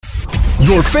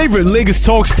Your favorite Lagos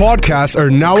Talks podcasts are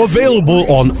now available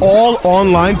on all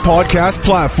online podcast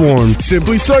platforms.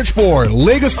 Simply search for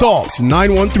Lagos Talks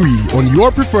 913 on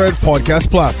your preferred podcast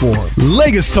platform.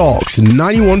 Lagos Talks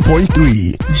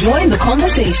 91.3. Join the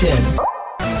conversation.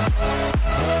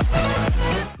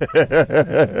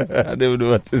 I don't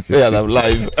know what to say, and I'm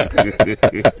live.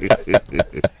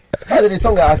 How did the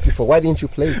song I asked you for? Why didn't you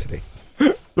play it today?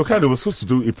 Look, I was supposed to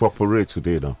do Hip Hop Parade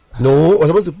today now. No, I was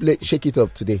supposed to play Shake It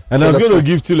Up today. And I was going to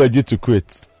give Too Legit to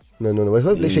quit. No. We're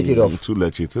supposed to play Shake It Up. Too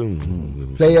legit.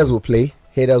 Players will play,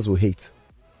 haters will hate.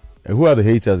 And who are the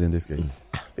haters in this case?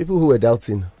 People who were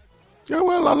doubting. Yeah,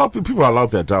 well, a lot of people allow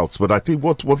their doubts, but I think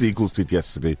what the Eagles did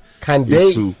yesterday Can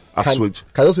to assuage.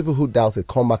 Can those people who doubted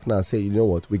come back now and say, you know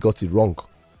what, we got it wrong?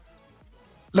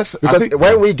 I think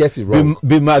when we get it wrong,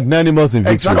 be magnanimous in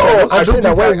victory. Exactly. No, I'm saying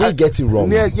that when we get it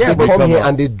wrong, yeah, they come here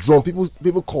and they drum.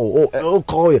 People call. Oh,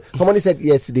 call you. Somebody said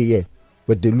yesterday, yeah,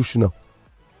 we're delusional.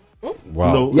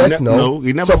 Wow. No, No,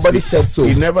 he never somebody said so.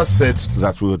 He never said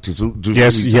that we were delusional.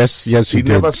 Yes, he did.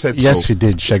 Never said yes, so. he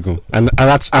did, Shegun. And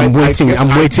that's I'm waiting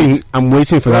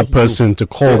for that person to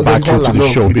call back into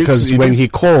the show, because when he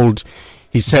called,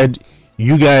 he said,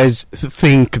 "You guys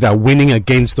think that winning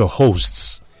against the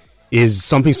hosts is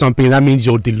something that means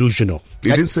you're delusional." He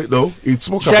didn't say no. He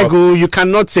spoke about. Shegu, you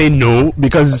cannot say no,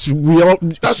 because we all,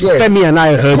 Femi and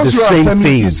I heard the same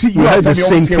thing. We heard the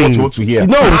same thing. What you want to hear.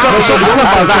 No, it's not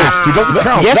about that. It doesn't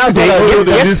count.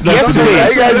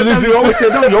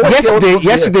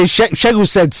 Yesterday, Shegu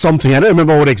said something. I don't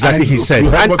remember what exactly he said.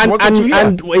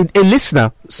 And a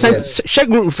listener sent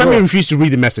Femi refused to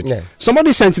read the message.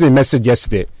 Somebody sent in a message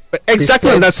yesterday,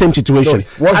 exactly on that same situation.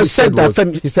 What he said was,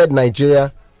 he said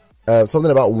Nigeria, something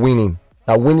about winning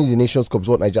the Nations Cup is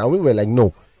what Nigeria. And we were like,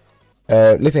 no.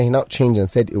 Later he now changed and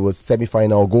said it was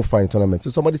semi-final or go final tournament. So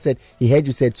somebody said he heard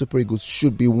you said Super Eagles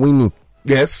should be winning.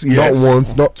 Yes. Not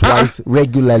once, not twice,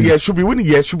 regularly. Yeah, should be winning.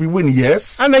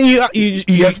 Yes. And then you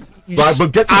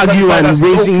but get argue and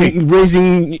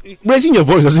raising your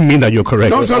voice doesn't mean that you're correct.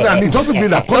 No, it doesn't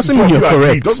mean that. Doesn't mean you're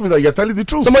correct. It doesn't mean that you're telling the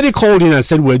truth. Somebody called in and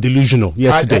said we're delusional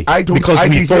yesterday because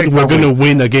we thought we were going to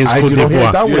win against Cote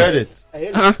d'Ivoire. You heard it.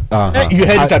 You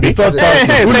heard it, Abi.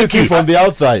 Thank you from the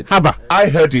outside. Haba. I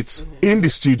heard it in the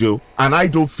studio, and I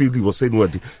don't feel he was saying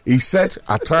what he said.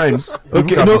 At times,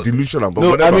 delusional. But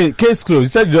whatever. I mean, case closed. He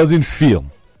said he doesn't feel.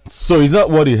 So is that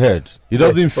what he heard? He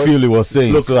doesn't feel he was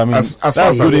saying. Look, so I mean, as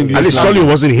that's good English. At least Solly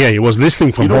wasn't here. He was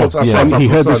listening from home. He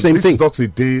heard the same thing. This is not a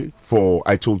day for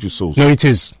I told you so. No, it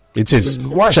is. It is.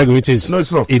 Why? Shegu, it is. No,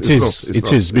 it's not. It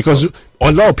is because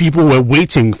a lot of people were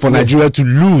waiting for Nigeria to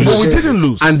lose. No, we didn't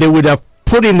lose. And they would have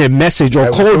put in a message or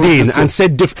called in and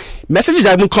said messages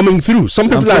are even coming through. Some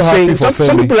people are saying,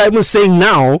 some people are even saying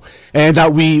now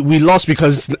that we lost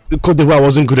because Cote d'Ivoire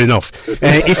wasn't good enough.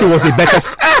 If it was a better,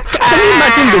 can you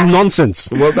imagine the nonsense?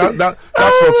 Well,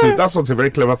 that's not a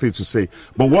very clever thing to say.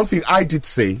 But one thing I did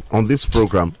say on this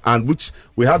program, and which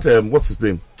we had, what's his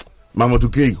name, Mamadou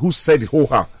Gueye, who said it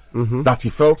that he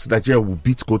felt Nigeria would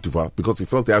beat Cote d'Ivoire because he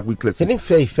felt they had weaknesses. He didn't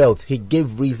feel he felt. He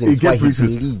gave reasons why he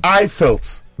believed. I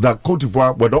felt that Cote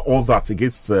d'Ivoire were not all that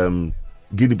against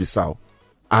Guinea-Bissau.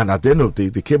 And at the end of the day,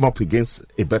 they came up against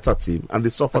a better team and they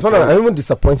suffered. I'm even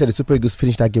disappointed the Super Eagles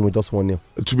finished that game with just 1-0.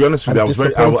 To be honest with you,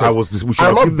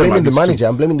 I'm not blaming the manager,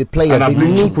 I'm blaming the players. And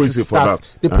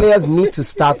The players need to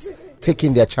start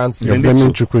taking their chances. You're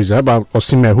blaming Chukwueze. How about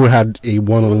Osimhen, who had a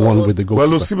one-on-one with the goalkeeper?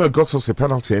 Well, Osimhen got us a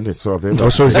penalty in it, so then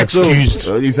also he's excused.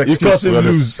 He's excused to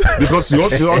lose because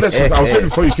the honest, I was saying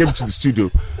before you came to the studio,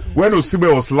 when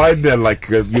Osimhen was lying there like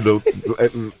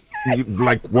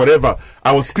like whatever,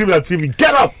 I was screaming at TV,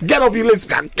 get up, you lazy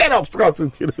man, get up, Scott.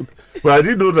 But I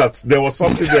didn't know that there was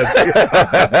something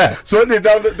there. So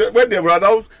when they ran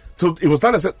out, so it was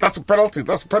done and said, that's a penalty.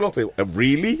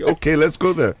 Really? Okay, let's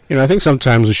go there. I think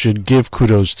sometimes we should give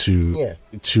kudos to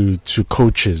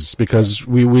coaches, because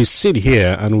we sit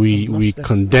here and we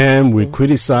condemn, we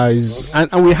criticize,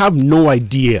 and we have no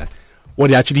idea what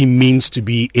it actually means to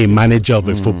be a manager of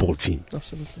a football team.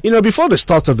 Absolutely. Before the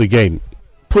start of the game,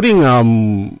 putting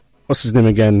what's his name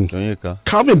again?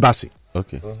 Calvin Bassey.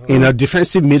 Okay. In a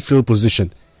defensive midfield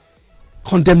position.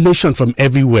 Condemnation from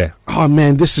everywhere. Oh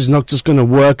man, this is not just going to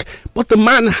work. But the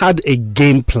man had a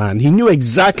game plan. He knew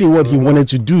exactly what he wanted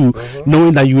to do,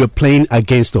 knowing that you were playing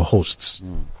against the hosts.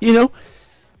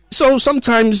 So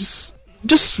sometimes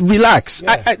just relax.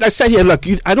 Yeah. I said here, look,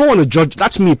 I don't want to judge.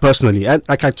 That's me personally.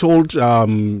 Like I told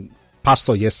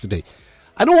Pastor yesterday,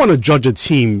 I don't want to judge a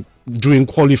team during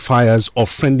qualifiers or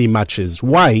friendly matches.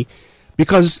 Why?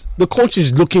 Because the coach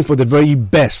is looking for the very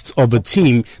best of a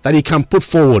team that he can put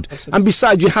forward. Absolutely. And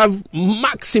besides, you have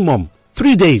maximum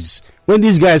 3 days when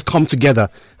these guys come together,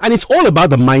 and it's all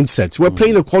about the mindset. We're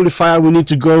playing a qualifier. We need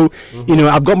to go.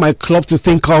 I've got my club to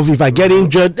think of. If I get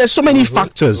injured, there's so many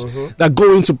factors that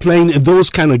go into playing those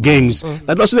kind of games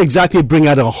that doesn't exactly bring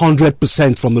out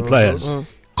 100% from the players.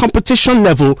 Competition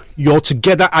level, you're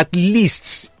together at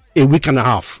least a week and a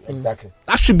half. Exactly.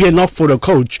 That should be enough for the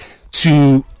coach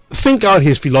to think out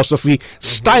his philosophy,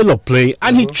 style of play,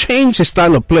 and he changed his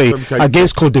style of play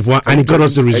against Cote d'Ivoire, and he got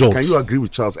us the results. Can you agree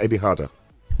with Charles Eddie Harder?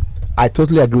 I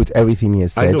totally agree with everything he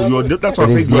said. I know that's what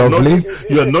I'm It is saying. lovely.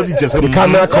 You're not just The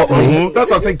camera caught me. That's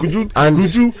what I'm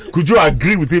saying. Could you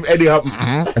agree with him, Eddie Harder?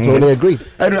 I totally agree.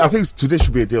 Anyway, I think today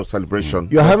should be a day of celebration.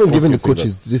 You haven't given the What do you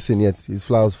think coaches this thing yet. His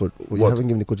flowers for. You haven't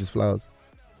given the coaches flowers.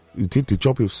 You did the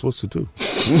job you were supposed to do.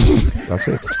 That's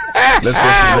it.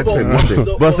 Let's go to the next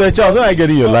thing. But Sir Charles, when are you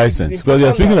getting your license? Because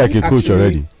you're speaking like a coach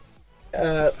already.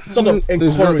 Sort of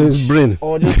encourage his brain.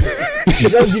 or just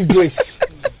give grace,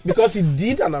 because he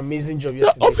did an amazing job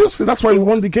yesterday. Obviously, that's why we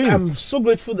won the game. I'm so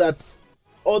grateful that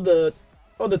all the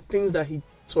things that he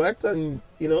twerked and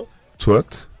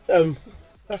Twerked?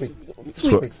 that's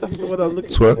Twerked. that's what I was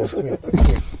looking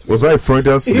Twerked? Was I afraid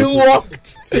of He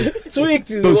walked. Tweaked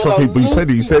is No, it's what I okay, was but you said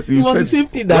looking- you It was the said same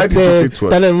thing why that did you say twerked?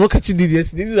 that Mokachi did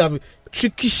yesterday. This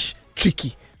is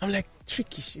tricky. I'm like,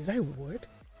 trickish. Is that a word?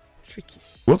 Trickish.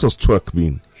 What does twerk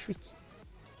mean? Tricky.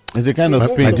 It's a kind of My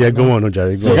spin. Idea, go on,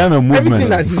 Ojari. It's a kind of Everything movement.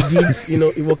 that he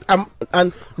did, it worked.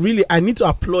 And really, I need to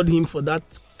applaud him for that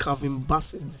Calvin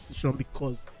Bass's decision,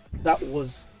 because that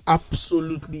was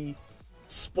absolutely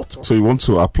spot on. So you want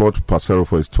to applaud Parcero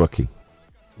for his twerking?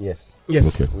 Yes.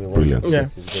 Yes. Okay, We want brilliant. to- Yeah.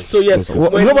 Yes, it's good. So yes, Okay.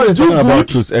 when Nobody's you do talking about good,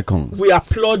 Truth Ekong. we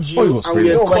applaud Oh, he you was and we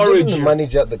brilliant. No, we're encourage giving the you.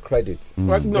 manager the credit.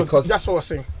 Right? No, Because that's what we're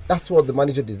saying. that's what the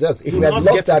manager deserves. If He we had must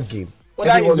lost get that it. game,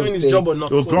 Whether he's everyone doing will his say- job or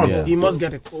not, It was gone. Yeah. he must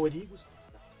get it.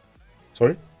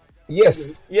 Sorry?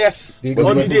 yes, Yes. The But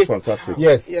On the the game was day. fantastic.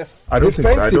 yes. Yes. I don't think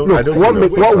I Defensive. don't Look, think what, they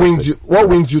make, were what fantastic.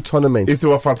 wins you tournaments? If they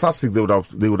were fantastic,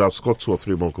 they would have scored 2 or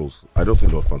 3 more goals. I don't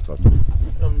think they were fantastic.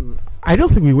 I don't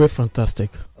think we were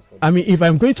fantastic. I mean, if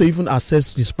I'm going to even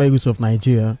assess the Super Eagles of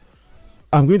Nigeria,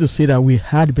 I'm going to say that we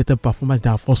had better performance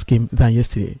than our first game than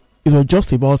yesterday. It was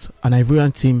just about an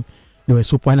Ivorian team. They were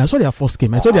so poor. And I saw their first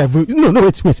game. I saw their wait,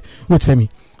 Femi.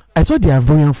 I saw the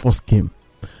Ivorian first game.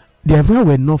 The Ivorians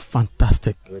were not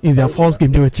fantastic in their first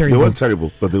game. They were They terrible. weren't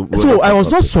terrible, but they were So not I was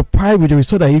not fantastic. surprised with the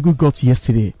result that Eagle got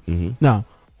yesterday. Mhm. Now,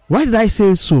 why did I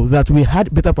say so? That we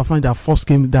had better performance in our first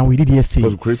game than we did yesterday.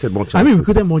 Because we created more chances. I mean, we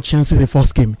created more chances in the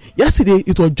first game. Yesterday,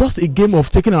 it was just a game of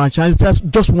taking our chances,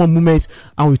 just one moment,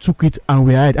 and we took it and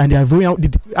we had. And the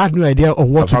Ivorians had no idea of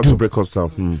what I've to had do. to break us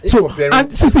down. So,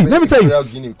 and see, let me tell you,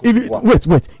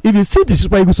 wait. If you see the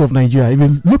Super Eagles of Nigeria, if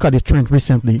you look at the trend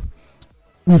recently,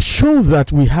 we've shown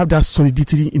that we have that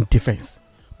solidity in defense.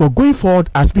 But going forward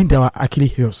has been our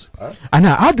Achilles heels. And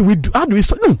now, how do we? No,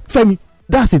 Femi.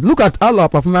 That's it. Look at all our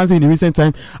performances in the recent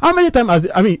time. How many times?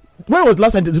 When was the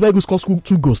last time the Super Eagles scored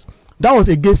 2 goals? That was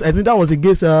against. I think that was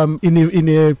against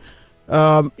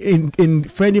in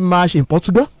friendly match in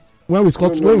Portugal when we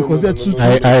scored. When we considered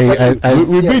 2-2.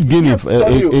 We beat Guinea.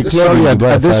 A Sorry,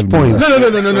 At this point,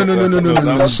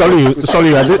 No. sorry.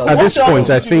 At this point,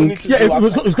 I think Yeah, it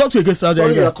was got to against Saudi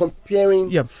Sorry, you are Arabia.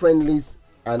 comparing Yeah. friendlies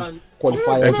and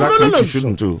qualifiers. Exactly, no. which you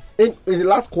shouldn't do. In the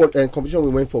last competition we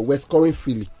went for, we're scoring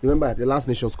freely. Remember the last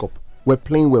Nations Cup? We're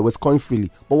playing well, we're scoring freely.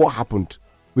 But what happened?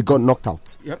 We got knocked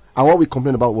out. Yep. And what we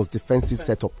complained about was defensive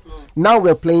setup. Now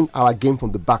we're playing our game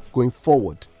from the back, going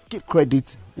forward. Give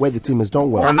credit where the team has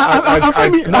done well. And I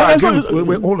agree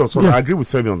with, hold on, sorry. I agree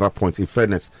with Femi on that point. In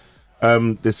fairness,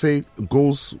 they say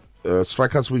goals,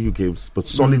 strikers win you games, but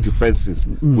solid defenses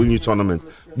win you tournament.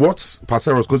 What's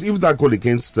Parcero's? Because even that goal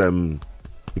against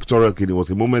Equatorial Guinea was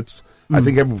a moment. I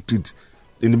think everyone did.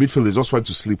 In the midfield, they just went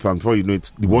to sleep, and before you know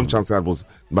it, the one chance they had was.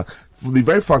 But for the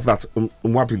very fact that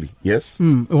Nwabili, yes,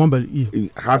 he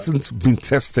hasn't been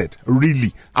tested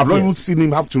really. I've not even seen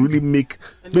him have to really make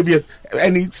maybe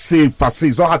any save per se.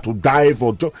 He's not had to dive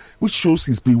or do, which shows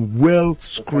he's been well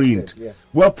screened, Protected,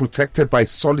 well protected by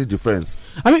solid defense.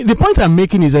 I mean, the point I'm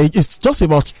making is that it's just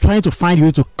about trying to find a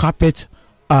way to carpet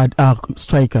our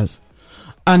strikers.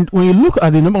 And when you look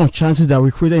at the number of chances that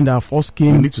we created in our first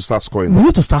game, We need to start scoring. we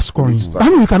need to start scoring. I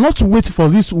mean, we cannot wait for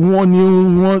this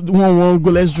 1-0, 1-1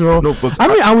 goalless draw. No, but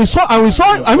and we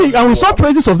saw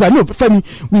traces of that. No,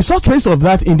 Femi, we saw traces of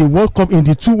that in the World Cup, in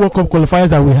the 2 World Cup qualifiers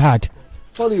that we had.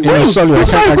 Sorry, This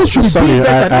guy should be doing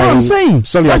better. That's what I'm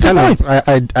saying. That's the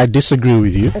point. I disagree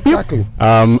with you. exactly.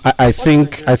 I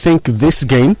think this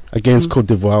game against Cote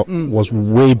d'Ivoire was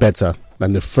way better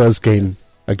than the first game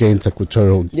against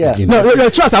Equatorial Yeah. Guinea. No,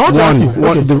 Charles, I want to ask you.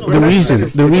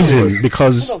 The reason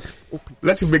because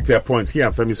Let him make their point. Here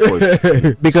and Femi's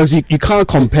point. Because you can't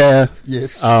compare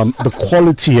Yes. the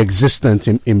quality existent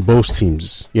in both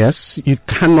teams. Yes, you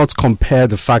cannot compare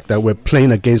the fact that we're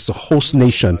playing against the host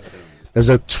nation. There's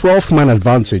a 12-man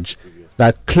advantage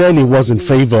that clearly was in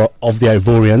favor of the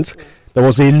Ivorians. There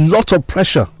was a lot of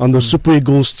pressure on the Super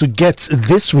Eagles to get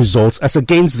this result as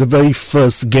against the very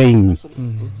first game.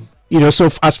 You know, so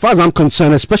as far as I'm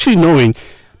concerned, especially knowing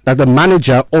that the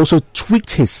manager also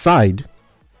tweaked his side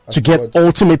to get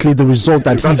ultimately the result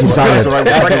that he desired.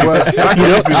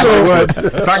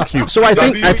 Thank you. So I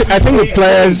think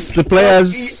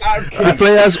the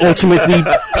players ultimately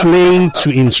playing to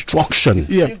instruction,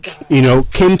 you know,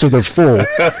 came to the fore.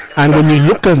 And when you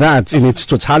look at that in its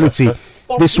totality,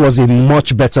 this was a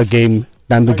much better game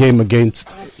than the game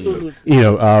against,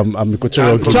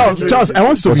 Equatorial Guinea. Charles, I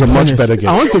want you to was be a much honest. better game.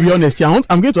 I want to be honest here.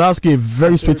 I'm going to ask you a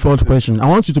very straightforward question. I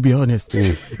want you to be honest.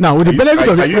 Now, with the benefit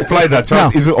of Are you implying that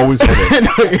Charles isn't always honest?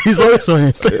 no, he's always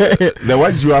honest. Then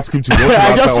why did you ask him to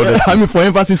go for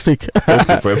emphasis sake.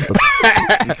 Okay, for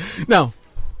emphasis. Now,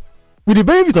 with the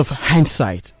benefit of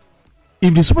hindsight,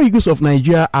 if the Super Eagles of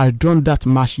Nigeria had done that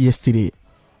match yesterday,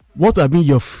 what have been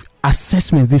your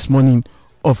assessment this morning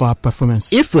of our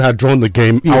performance? If we had drawn the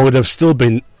game, I would have still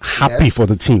been happy for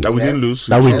the team That we didn't lose.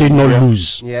 that we did not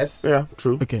lose. Yes. Yeah,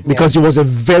 true. Okay. Because it was a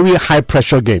very high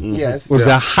pressure game. Yes. It was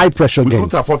a high pressure We game.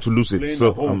 couldn't afford to lose it.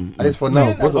 So, At least for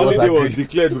now, both of us Holiday was agree.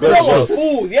 declared because of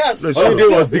us. Holiday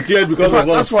was declared because of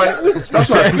us. that's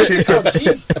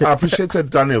why I appreciated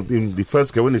Daniel in the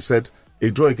first game when he said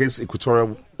a draw against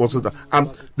Equatorial wasn't that.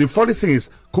 The funny thing is,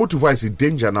 Cote d'Ivoire is in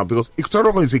danger now because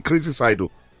Equatorial is a crazy side.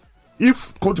 Though.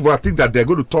 If Cote d'Ivoire think that they're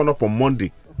going to turn up on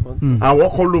Monday and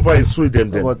walk all over and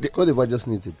Sweden, then But Cote d'Ivoire just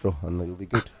needs a draw and it'll be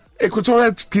good.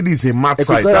 Equatorial Guinea is a mad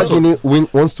side. Equatorial Guinea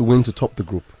wants to win to top the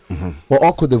group. But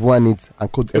all Cote d'Ivoire needs and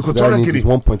Equatorial needs is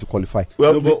 1 point to qualify.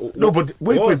 Well, but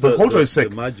wait, hold on a sec.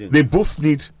 They both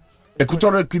need.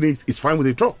 Equatorial Guinea is fine with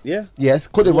a draw. Yeah. Yes,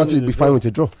 Cote d'Ivoire will be fine with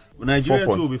a draw. Nigeria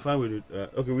 4 too will be fine with it.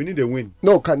 Okay, we need a win.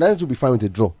 No, Nigeria will be fine with a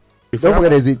draw. If Don't we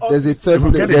forget, there's a third if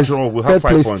we get a there's draw, we'll have third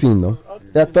 5 place points. team, no?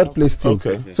 They're third place team.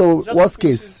 Okay. So worst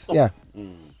case, yeah.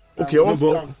 Okay,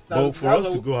 But for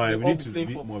us to go high, we need to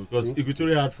beat more because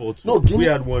Equatorial had 4-2. No, We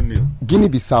had 1-0.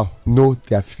 Guinea-Bissau know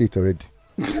their fate already.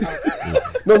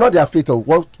 No, not their fate. Or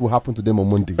what will happen to them on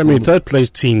Monday? I mean, third place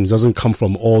teams doesn't come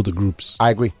from all the groups. I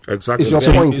agree. exactly. It's your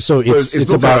So, point. so it's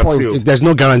no about guarantee. there's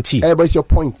no guarantee. But it's your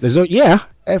point. There's no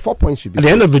 4 points should be. At the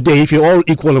end of the day, if you're all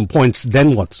equal in points,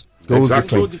 then what?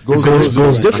 Exactly.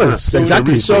 Goals difference.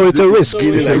 Exactly. So it's a risk.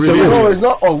 It's a No, risk. it's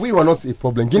not. Oh, we were not a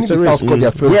problem. It's a Guinea-Bissau risk. scored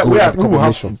their first goal. We at will have,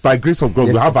 combinations. by grace of God,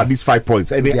 Yes. we'll have at least 5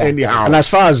 points. Anyhow. And as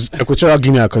far as Equatorial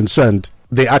Guinea are concerned,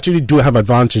 they actually do have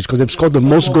advantage because they've scored the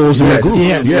most goals in the Yes. group.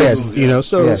 Yes. You know,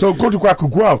 so Yes. So Cote d'Ivoire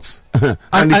could go out.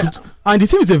 And the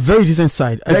team is a very decent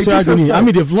side. They're a Equatorial decent Guinea, side. I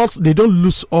mean, they've lost. They don't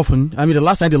lose often. I mean, the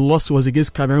last time they lost was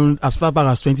against Cameroon as far back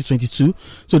as 2022.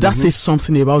 So that says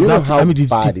something about You know that. how I mean,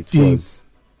 bad it was.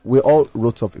 We all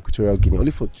wrote off Equatorial Guinea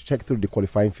only to check through the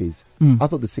qualifying phase.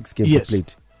 Out of the 6 games Yes. they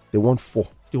played, they won 4,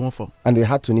 They won 4. and they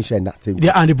had Tunisia in that table.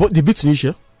 Yeah, and they beat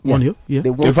Tunisia 1-0. Yeah, They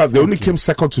won In fact, they 4 only games. came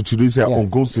second to Tunisia Yeah. on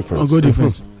goals difference. on goal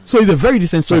difference. So it's a very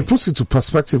decent So it side. puts into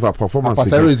perspective our performance.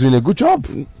 Pasero is doing a good job.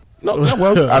 No,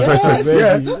 well, as I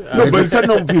said, No, but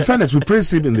in fairness, we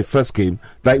praised him in the first game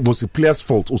that it was the players'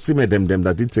 fault. Usime them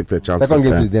that didn't take their chances. Second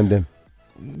game is them.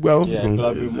 Well, Could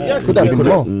have been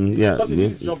more. yeah.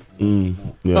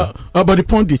 Yeah. But the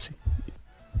pundit,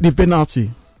 the penalty.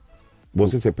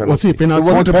 Was it a penalty? Was it a It penalty?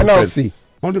 was a penalty.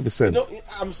 100%.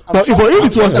 But if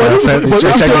it was,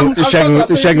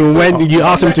 Shegun, when you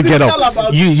asked him to get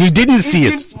up, you didn't see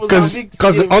it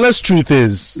because the honest truth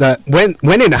is that when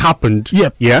it happened,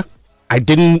 Yep. yeah, I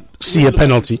didn't see a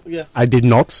penalty. I did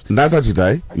not. Neither did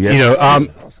I. Yeah. You know,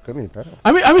 Screaming penalty.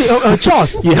 I mean,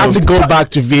 Charles, you have to go back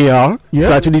to VAR Yeah.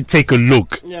 to actually take a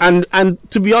look. And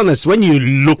to be honest, when you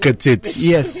look at it,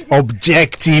 Yes.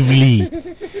 objectively,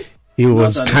 it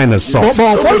was kind of soft.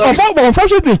 But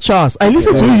unfortunately, Charles, I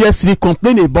listened to you yesterday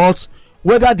complain about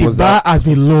whether the bar has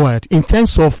been lowered in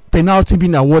terms of penalty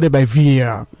being awarded by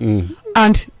VAR.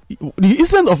 And the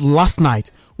incident of last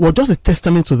night was just a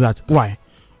testament to that. Why?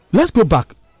 Let's go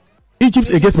back.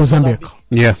 Egypt against Mozambique.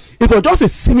 Yeah. It was just a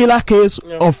similar case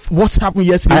of what happened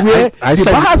yesterday, where I the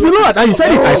said bar it. has been lowered. And you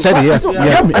said it. I said it,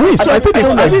 yeah. I mean, so I think I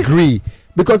don't agree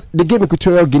because the game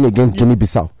Equatorial Guinea against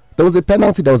Guinea-Bissau, there was a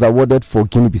penalty that was awarded for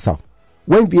Guinea-Bissau.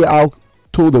 When VAR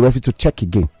told the referee to check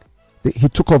again, he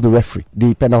took off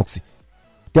the penalty.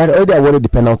 They had already awarded the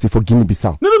penalty for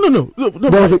Guinea-Bissau. No.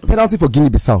 There was a penalty for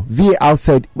Guinea-Bissau. VAR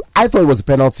said, I thought it was a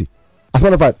penalty. As a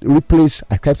matter of fact, replays,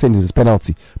 I kept saying it was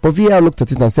penalty. But VAR looked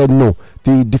at it and said no.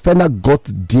 The defender got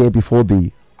there before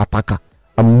the attacker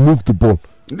and moved the ball.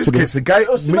 In this case, the guy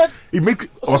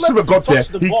Osimhen got there.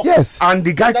 Yes. And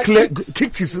the guy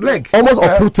kicked his leg. Almost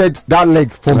uprooted that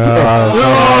leg from the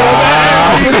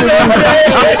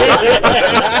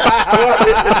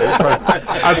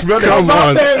And to be honest, come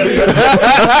on. And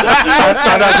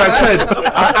as I said,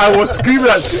 I was screaming,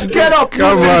 get up,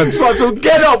 come on. So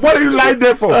get up. What are you lying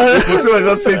there for? Osimhen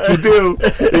just said today,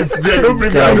 if they don't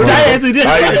bring me out, I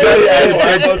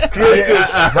was crazy.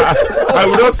 I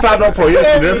will not stand up for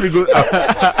yesterday.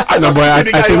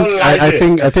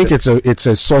 I think it's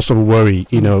a source of worry.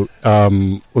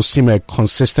 Osimhen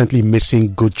consistently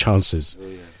missing good chances.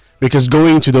 Because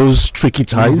going to those tricky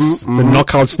ties, the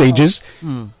knockout stages,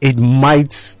 it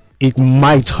might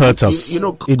hurt us.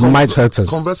 It might hurt us.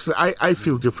 Conversely, I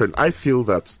feel different. I feel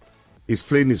that he's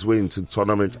playing his way into the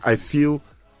tournament. I feel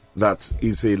that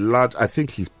he's a lad. I think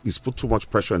he's put too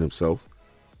much pressure on himself.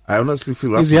 I honestly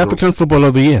feel he's the African Footballer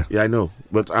of the Year. Yeah, I know.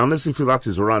 But I honestly feel that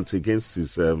his rant against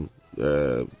his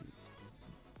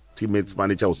teammates,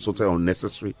 manager was totally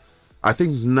unnecessary. I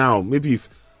think now, maybe if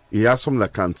he has something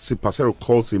that can see, Pasero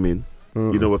calls him in.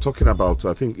 We're talking about,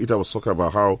 I think Ida was talking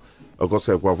about how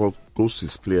Augusto Guavo goes to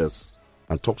his players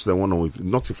and talks to them one-on-one.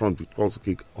 Not in front, calls the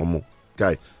kick, Omo.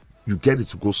 Guy, you get it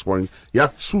to go scoring. He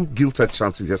had 2 guilted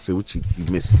chances yesterday, which he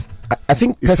missed. I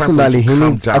think personally, he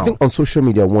needs, I think on social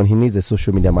media, he needs a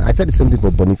social media man. I said the same thing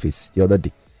for Boniface the other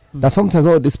day. That sometimes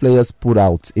what these players put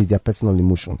out is their personal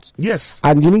emotions. Yes.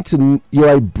 And you're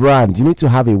a brand. You need to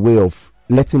have a way of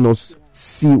letting us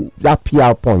see that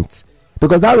PR point.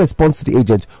 Because that response to the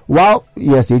agent, while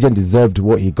yes, the agent deserved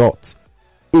what he got,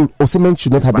 Osimhen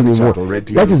should not have been the one.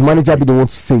 Let his manager be the one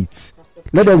to say it.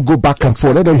 Let them go back and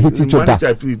forth. Let them hit each other.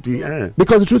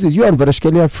 Because the truth is, you and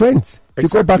Varashkeli are friends. You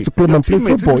go back to club and play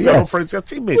football. Yeah. Friends, your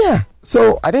teammates. Yeah.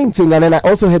 So I didn't think, and then I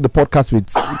also heard the podcast with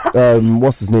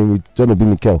what's his name, with John Obi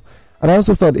Mikel. And I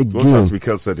also thought again. What has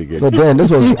Mikel said again? So then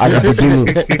this was at the beginning.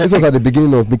 This was at the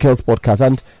beginning of Mikel's podcast,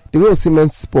 and the way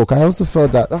Osimhen spoke, I also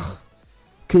felt that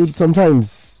could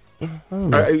sometimes.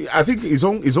 I think his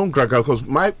own graga, because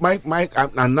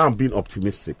and now I'm being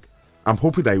optimistic. I'm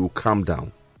hoping that he will calm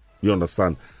down. You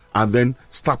understand? And then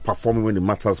start performing when it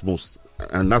matters most.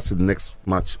 And that's the next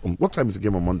match. What time is the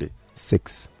game on Monday?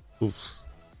 6. Oops.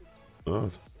 Oh.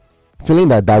 Feeling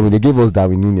that Darwin, they gave us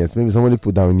Darwin Nunez. Maybe somebody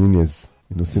put Darwin Nunez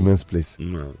in Osimhen's place.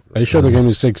 No. Are you sure the game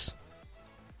is 6?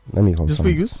 Let me confirm. Just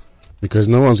figures? Because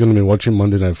no one's going to be watching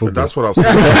Monday Night Football. That's what I was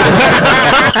saying.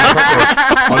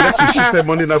 Unless we shifted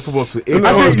Monday Night Football to 8.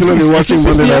 No one's going to be watching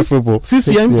Monday Night Football. 6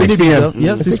 p.m. 6 p.m.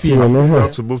 Yeah, 6 p.m. We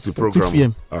have to move the program. 6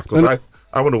 p.m. Because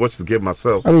I want to watch the game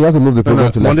myself. I mean, you have to move the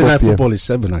program to like Monday 4 Night p.m. Football is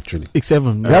 7 actually. It's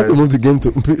 7. You have to move the game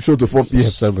to show to 4 p.m.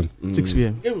 7. 6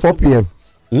 p.m. 4 p.m.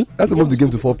 You have to move the game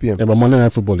to 4 p.m. Yeah, but Monday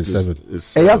Night Football is 7. And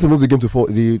you have to move the game to 4.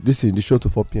 The show to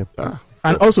 4 p.m.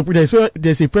 And also,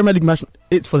 there's a Premier League match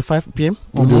 8:45 p.m.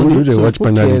 on You Monday. watch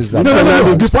Premier League.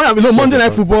 No. The point is, Monday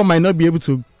Night Football might not be able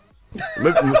to.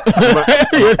 But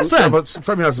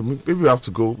Femi has, maybe we have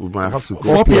to go. We might have to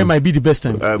go. 4 p.m. might be the best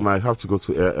time. I might have to go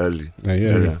to early.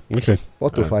 Yeah. Okay. 4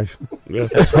 to 5. Yeah.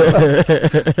 Because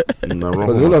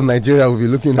the whole of Nigeria will be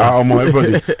looking at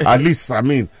everybody. At least, I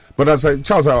mean. But as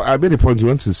Charles, I made a point. You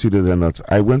went to the studio then. That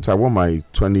I won my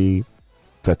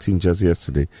 2013 jersey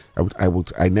yesterday. I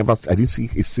didn't see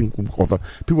a single other.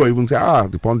 People even say,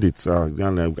 the pundits, are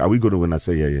we going to win? I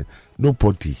say, yeah.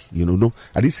 Nobody, no.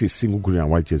 I didn't see a single green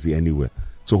and white jersey anywhere.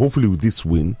 So hopefully with this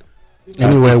win,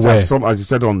 anywhere where, as you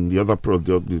said on the other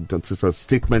it's a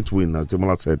statement win, as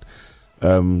Jamal said.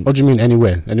 What do you mean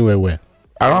anywhere? Anywhere where?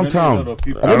 Around town. I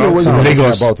don't know what you're talking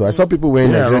about. I saw people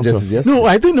wearing Nigerian jerseys yesterday. No,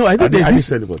 I think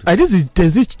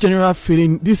there's this general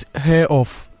feeling, this hair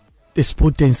of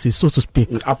despondency, so to speak.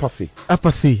 Apathy,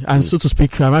 and so to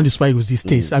speak, around the Spikes these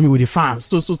days. I mean, with the fans,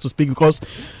 so to speak, because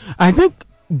I think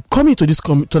coming to this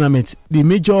tournament, the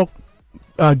major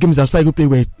games that Spikes played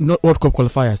were not World Cup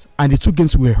qualifiers, and the 2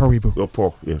 games were horrible.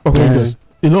 Poor, yeah. Horrendous.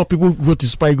 A lot of people wrote the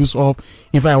Spikes off.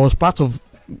 In fact, I was part of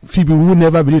people who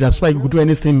never believed that Spikes could do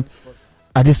anything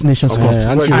at this Nations Cup.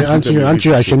 Aren't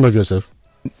you ashamed of yourself?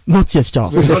 Not yet,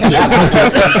 Charles. We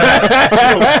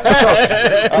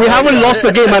haven't lost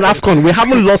a game at AFCON. We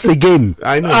haven't lost a game.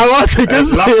 I know. Last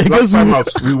time out,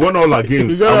 we won all our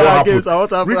games. Let's our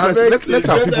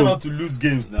people not to lose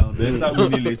games now. Then start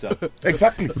winning later.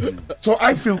 Exactly. So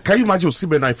I feel, can you imagine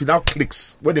Osimhen if he now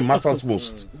clicks when it matters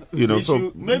most? You know,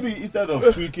 so maybe instead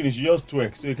of tweaking, you should just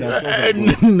twerk so you can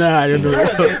score. Nah, I don't know.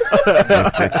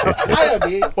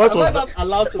 What was that?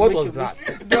 What was that?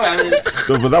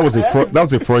 so, but that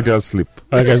was a Freudian slip.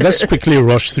 All right, guys, let's quickly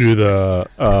rush through the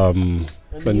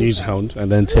news hound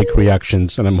and then take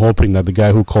reactions. And I'm hoping that the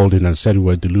guy who called in and said we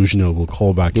were delusional will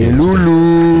call back in.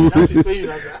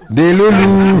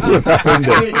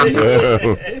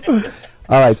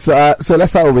 All right, so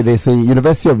let's start with this. The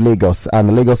University of Lagos and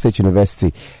the Lagos State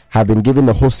University have been given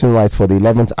the hosting rights for the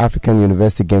 11th African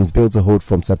University Games built to hold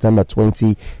from September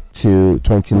 20 to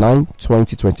 29,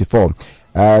 2024.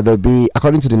 There'll be,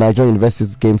 according to the Nigerian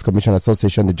Universities Games Commission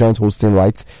Association, the joint hosting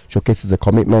rights showcases a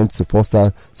commitment to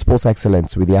foster sports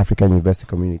excellence with the African university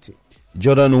community.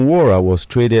 Jordan Nwora was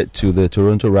traded to the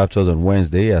Toronto Raptors on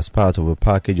Wednesday as part of a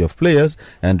package of players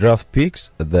and draft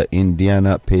picks the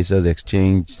Indiana Pacers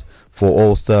exchanged for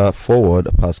All-Star forward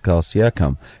Pascal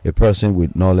Siakam. A person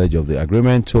with knowledge of the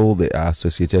agreement told the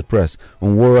Associated Press.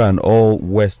 Nwora, an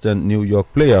all-Western New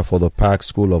York player for the Park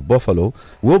School of Buffalo,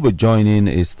 will be joining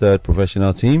his third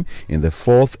professional team in the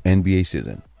fourth NBA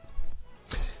season.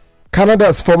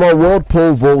 Canada's former world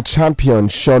pole vault champion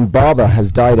Sean Barber has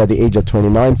died at the age of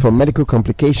 29 from medical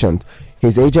complications.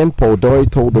 His agent Paul Doyle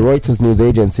told the Reuters news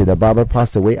agency that Barber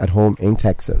passed away at home in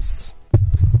Texas.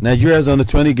 Nigeria's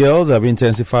under-20 girls have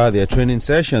intensified their training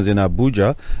sessions in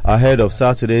Abuja ahead of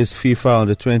Saturday's FIFA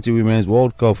Under-20 Women's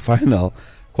World Cup final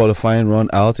qualifying run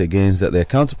out against their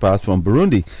counterparts from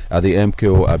Burundi at the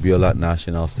MKO Abiola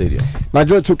National Stadium.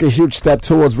 Nigeria took a huge step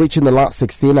towards reaching the last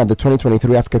 16 at the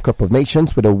 2023 Africa Cup of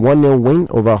Nations with a 1-0 win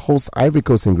over host Ivory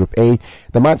Coast in Group A.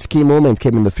 The match's key moment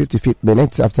came in the 55th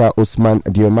minute after Usman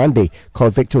Diomande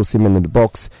caught Victor Osimhen in the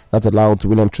box that allowed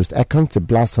William Troost-Ekong to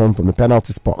blast home from the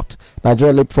penalty spot.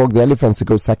 Nigeria leapfrogged the Elephants to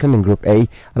go second in Group A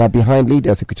and are behind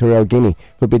leaders Equatorial Guinea,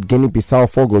 who beat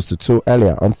Guinea-Bissau 4-2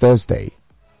 earlier on Thursday.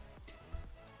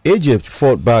 Egypt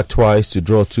fought back twice to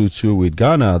draw 2-2 with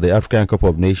Ghana at the African Cup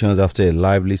of Nations after a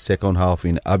lively second half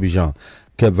in Abidjan.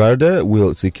 Cape Verde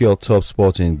will secure top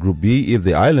spot in Group B if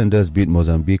the Islanders beat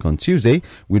Mozambique on Tuesday,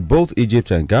 with both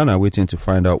Egypt and Ghana waiting to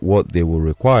find out what they will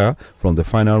require from the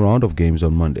final round of games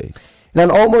on Monday. In an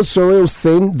almost surreal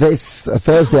scene this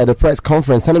Thursday at the press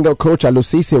conference, Senegal coach Aliou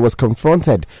Cissé was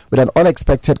confronted with an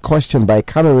unexpected question by a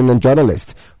Cameroonian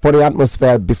journalist for the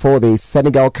atmosphere before the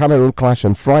Senegal-Cameroon clash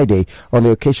on Friday on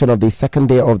the occasion of the second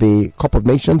day of the Cup of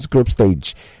Nations group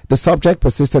stage. The subject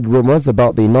persisted rumors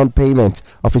about the non-payment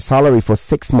of his salary for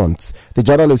 6 months. The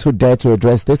journalist who dared to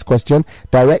address this question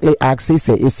directly asked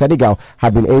Cissé if Senegal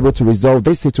had been able to resolve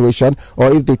this situation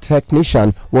or if the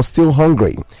technician was still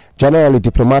hungry. Generally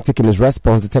diplomatic in his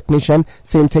response, the technician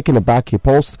seemed taken aback. He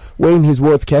paused, weighing his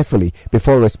words carefully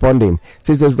before responding.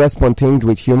 Cissé's response, tinged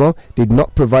with humor, did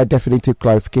not provide definitive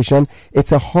clarification.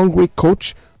 It's a hungry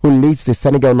coach who leads the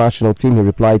Senegal national team, he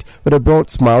replied with a broad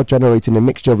smile, generating a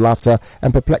mixture of laughter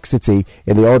and perplexity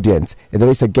in the audience.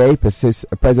 Idrissa Gueye,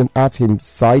 present at his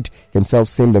side, himself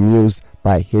seemed amused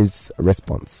by his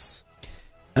response.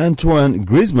 Antoine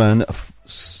Griezmann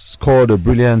scored a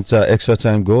brilliant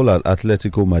extra-time goal at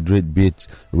Atletico Madrid beat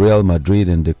Real Madrid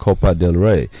in the Copa del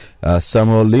Rey.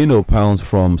 Samuel Lino pounced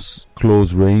from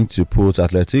close range to put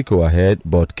Atletico ahead,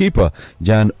 but keeper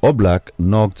Jan Oblak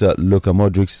knocked Luka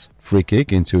Modric's free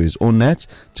kick into his own net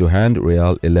to hand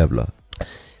Real a leveler.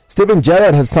 Steven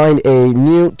Gerrard has signed a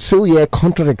new 2-year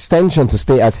contract extension to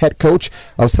stay as head coach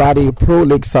of Saudi Pro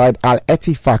League side Al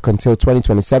Ettifaq until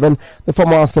 2027. The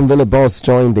former Aston Villa boss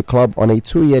joined the club on a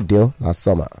 2-year deal last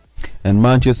summer. And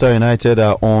Manchester United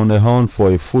are on the hunt for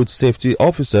a food safety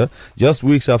officer just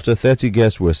weeks after 30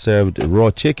 guests were served raw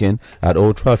chicken at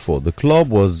Old Trafford. The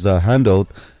club was handled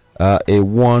a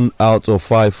 1 out of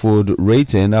 5 food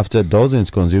rating after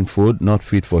dozens consumed food not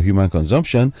fit for human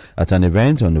consumption at an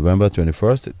event on November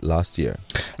 21st last year.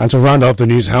 And to round off the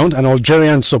news hound, an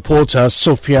Algerian supporter,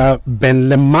 Sofia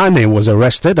Benlemane, was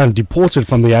arrested and deported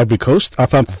from the Ivory Coast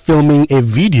after filming a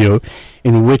video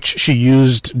in which she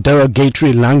used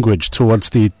derogatory language towards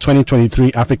the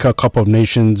 2023 Africa Cup of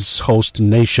Nations host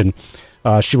nation.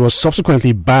 She was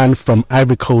subsequently banned from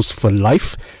Ivory Coast for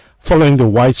life following the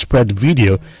widespread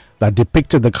video that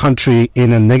depicted the country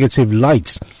in a negative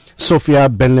light. Sofia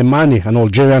Benlemane, an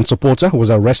Algerian supporter,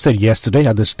 was arrested yesterday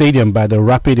at the stadium by the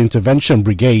Rapid Intervention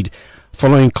Brigade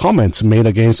following comments made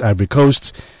against Ivory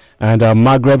Coast. And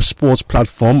Maghreb sports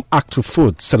platform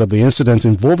Act2Foot said of the incident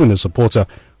involving the supporter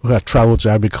who had travelled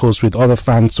to Ivory Coast with other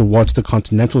fans to watch the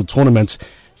continental tournament.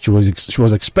 She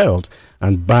was expelled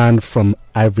and banned from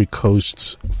Ivory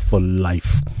Coast for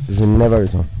life. She will never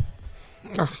return.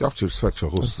 You have to respect your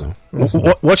host.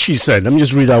 What she said, let me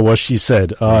just read out what she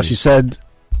said. She said,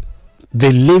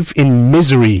 they live in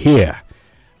misery here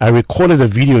I recorded a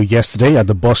video yesterday at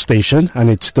the bus station,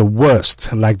 and it's the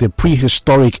worst, like the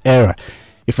prehistoric era.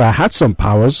 If I had some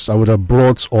powers, I would have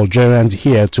brought Algerians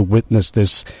here to witness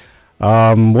this.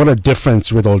 What a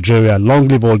difference with Algeria. Long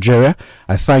live Algeria.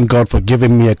 I thank God for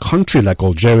giving me a country like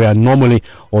Algeria. Normally,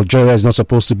 Algeria is not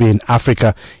supposed to be in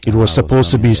Africa. It was supposed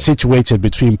to be situated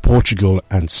between Portugal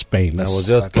and Spain. I was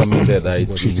just coming there that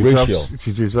it's racial.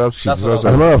 She deserves. As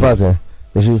a matter of fact,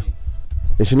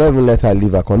 they should not even let her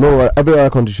leave her country. No, every other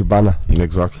country should ban her.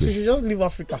 Exactly. She should just leave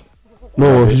Africa.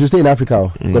 No, she should stay in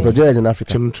Africa because Algeria is in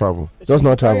Africa. Shouldn't travel. Just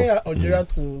not travel. Algeria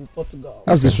to Portugal.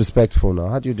 That's disrespectful now.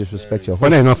 How do you disrespect your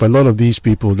Funny enough, a lot of these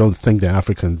people don't think they're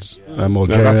Africans.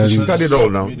 She said it all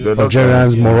now.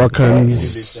 Algerians,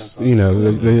 Moroccans, you know.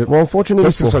 well, unfortunately,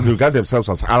 This is why they regard themselves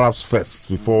as Arabs first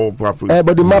before Africa.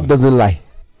 but the map doesn't lie.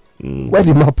 Where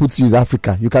the map puts you is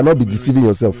Africa. You cannot be deceiving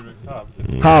yourself.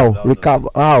 How?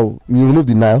 How? You remove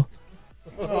the Nile?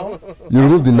 You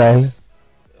remove the Nile?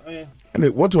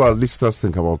 Anyway, what do our listeners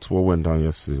think about what went down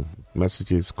yesterday?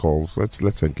 Messages, calls.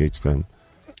 Let's engage them.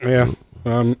 Yeah.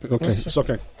 Okay. It's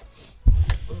okay.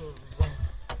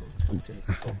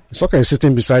 It's okay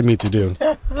sitting beside me today.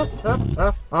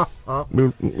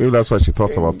 Maybe that's what she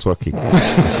thought about twerking.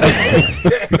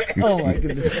 Oh my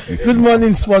goodness. Good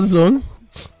morning, Sports Zone.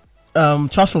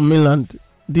 Charles from Mainland.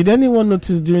 Did anyone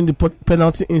notice during the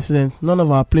penalty incident, none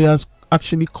of our players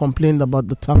actually complained about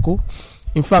the tackle?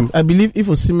 In fact, I believe if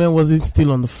Osimhen wasn't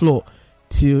still on the floor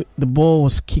till the ball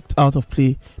was kicked out of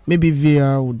play, maybe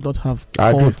VAR would not have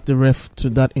called the ref to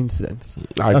that incident.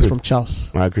 That's from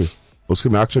Charles. I agree.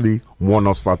 Osimhen actually won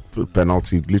us that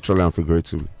penalty, literally and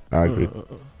figuratively. I agree.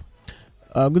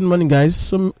 Good morning,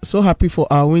 guys. So happy for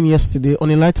our win yesterday. On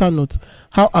a lighter note,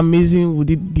 how amazing would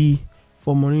it be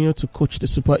for Mourinho to coach the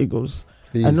Super Eagles?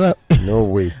 Please, no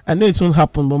way. I know it won't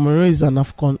happen, but Mourinho is an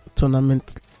AFCON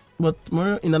tournament. But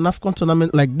Mourinho in an AFCON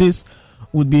tournament like this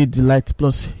would be a delight.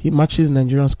 Plus, he matches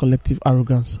Nigerians' collective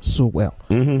arrogance so well.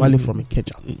 Wale from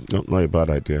Ikeja. Not a bad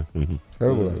idea.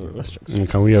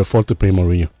 Can we afford to pay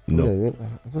Mourinho? No. Yeah,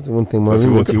 I don't even think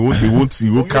Mourinho.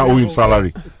 You can't owe him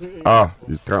salary.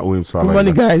 You can't owe him salary. Good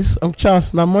morning, guys. I'm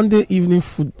Charles. Now, Monday evening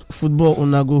football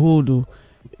on Nagohodo.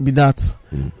 Be that.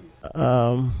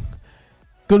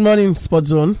 Good morning, Sports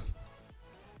Zone.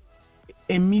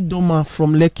 Emidoma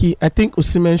from Lekki. I think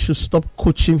Osimhen should stop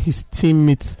coaching his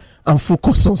teammates and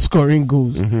focus on scoring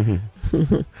goals. And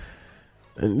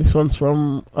this one's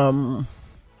from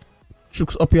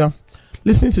Chooks up here.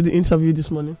 Listening to the interview this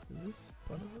morning. Is this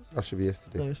part of this? That should be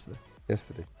yesterday. No, yesterday.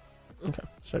 Yesterday. Okay,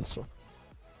 sure. So.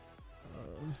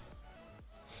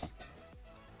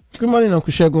 Good morning,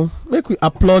 Uncle Shegun. Make we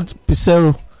applaud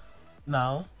Pissarro.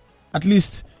 Now, at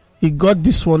least he got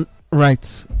this one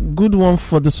right. Good one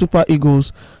for the Super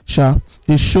Eagles, Sha.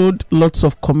 They showed lots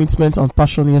of commitment and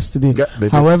passion yesterday. Yeah,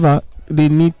 however, they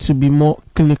need to be more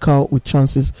clinical with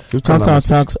chances. Counter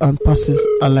attacks and passes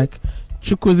are like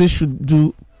Chukwueze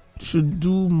should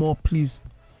do more, please.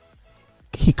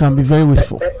 He can be very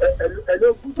wasteful.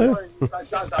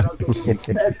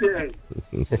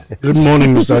 Good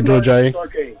morning, Mr. George.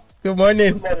 Good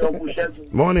morning.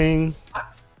 Morning.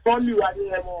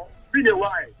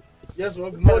 Yes,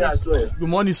 well, good morning. Good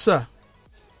morning, sir.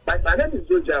 My name is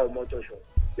Joja Omotosho.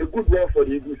 A good one for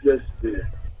the Eagles yesterday.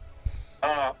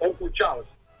 Uncle Charles,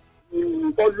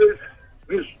 you always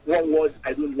use one word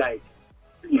I don't like.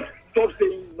 Please, stop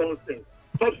saying nonsense.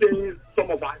 Stop saying some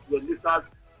of your listeners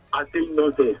are saying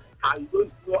nonsense. I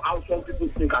don't know how some people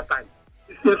think at times.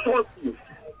 It's insulting.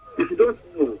 If you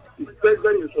don't know, it's very,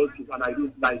 very insulting and I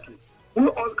don't like it. We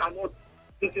all cannot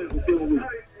listen the same way.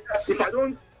 If I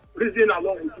don't reason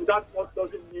along with you, that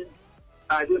doesn't mean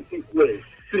I don't think well.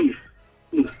 Please.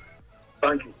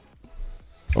 Thank you.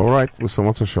 All right, Mr.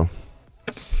 Motosho.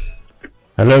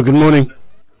 Hello, good morning.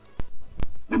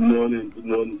 Good morning. This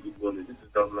is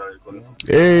Damla.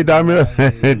 Hey, Damia.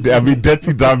 I mean,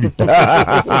 dirty Dammy.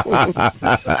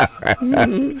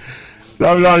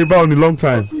 Damia, you've been on a long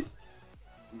time.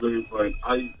 Very fine.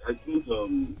 I think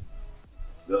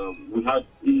we had a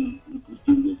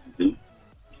question yesterday.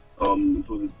 It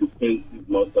was a defensive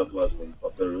masterclass from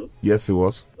Papero. Yes, it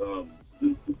was.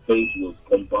 The defense was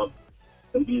compact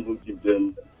and didn't even give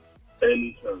them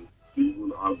any chance to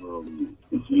even have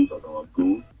influence at our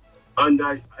goal. And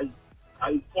I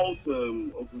fault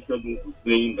Uncle Sheldon for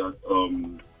saying that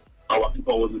our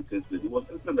keeper wasn't tested. It was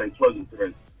tested like twice in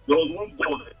threat. There was one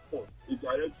ball that fought, a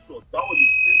direct shot. That was the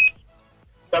same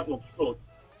type of shot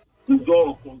the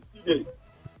goal considered.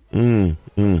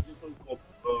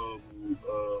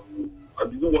 I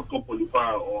didn't World Cup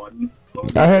qualifier or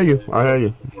I hear you.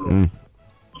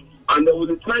 And there was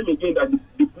a time again that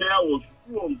the player was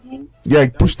on goal. Yeah, he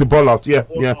pushed the ball out. Yeah,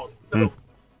 yeah. So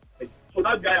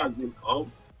that guy has been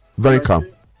calm. Very calm.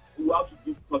 We have to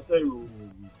give Casero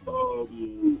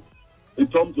in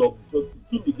terms of just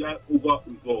keep the guy over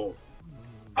his goal.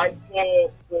 And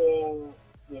for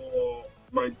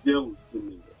my girl,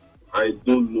 I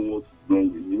don't know what's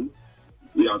wrong with him.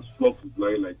 He has flopped his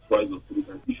line like twice or three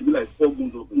times. He should be like 4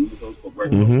 goals up in the Nations Cup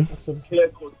right now. Some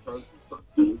clear-cut chances to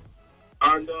do.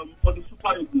 And for the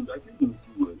Super Eagles, I think he will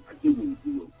do well. I think he will do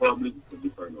well. Probably the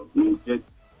semi-final. He will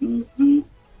do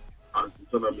as the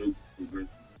tournament progresses.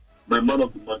 My man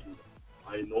of the match is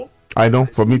I know,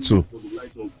 for me too. For the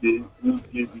light of day, who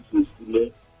gave it to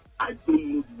Osimhen. I don't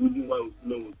know the reason why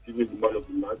Osimhen was given the man of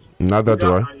the match. Neither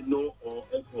do I. I know or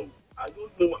Ekon. I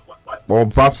don't know what. Or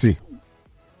Bassi.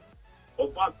 Or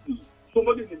Bassi.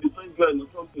 Somebody in the defense line or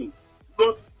something.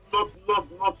 Not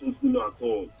Osimhen at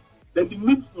all. Then the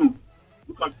midfield,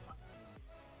 look at that.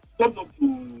 Thumbs up to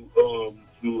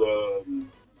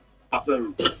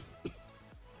Asero.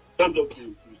 Thumbs up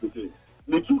to Soke.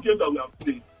 The 2 games that we have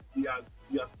played, he has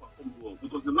performed well.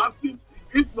 Because the last game,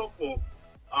 if not for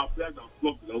our players that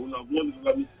flopped, I would have won the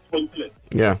tournament 6 points clear.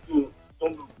 Yeah. So,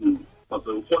 thumbs up to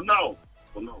Asero. For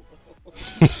now.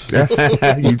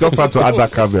 You just have to add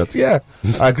that caveat. Yeah,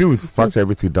 I agree with practically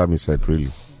everything Dami said,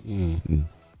 really.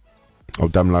 Or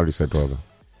Damilari said, rather.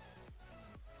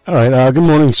 All right, good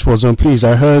morning, Sports Zone. Please,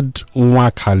 I heard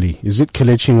Nwakali. Is it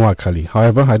Kelechi Nwakali?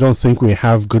 However, I don't think we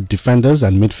have good defenders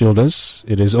and midfielders.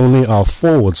 It is only our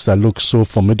forwards that look so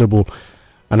formidable.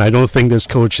 And I don't think this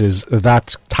coach is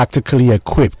that tactically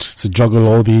equipped to juggle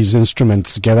all these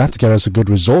instruments together to get us a good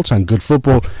result and good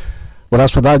football. But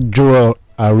as for that Joel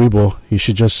Aribo, you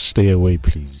should just stay away,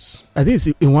 please. I think it's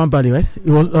in one body, right? It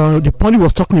was the point he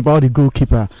was talking about the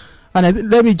goalkeeper. And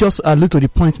let me just allude to the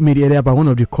points made earlier by one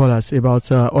of the callers about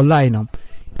Olaina.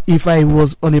 If I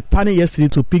was on a panel yesterday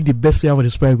to pick the best player for the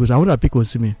Super Eagles, I would have picked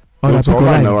Osimhen.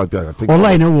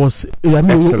 Olaina was,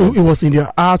 it was in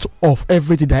the art of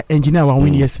everything that engineered our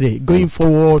win yesterday. Going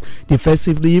forward,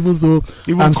 defensively, even though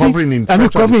I'm covering in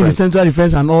the central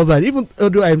defense and all that. Even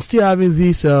though I'm still having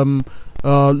this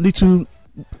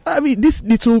this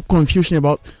little confusion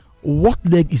about what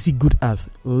leg is he good at?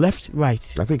 Left,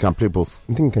 right? I think he can play both.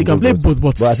 I think he can play both,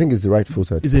 but I think it's the right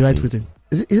footed. It's the right footed.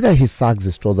 Is it that he sags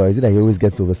his trousers, or is it that he always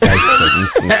gets oversized?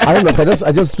 I don't know.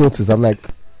 I just noticed. I'm like,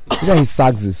 is it that he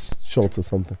sags his shorts or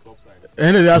something?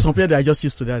 Anyway, there are some players that are just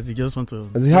used to that. They just want to.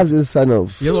 He has this kind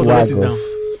of swag of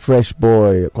fresh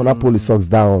boy. Corner pull his socks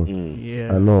down.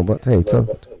 Yeah, I know, but hey, it's all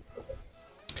good.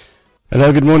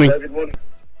 Hello, good morning.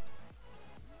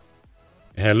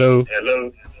 Hello.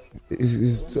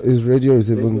 His radio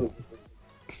is even.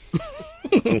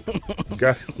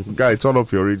 Guy, turn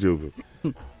off your radio.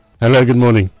 Hello, good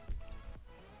morning.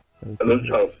 Hello,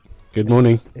 Charles. Good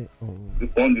morning. The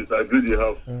point is, I agree you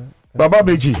have. Baba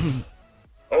Beji.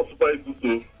 How Super Eagles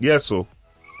so? Yes, so.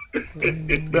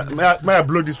 may I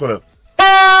blow this for them?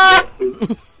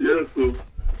 Yes, so.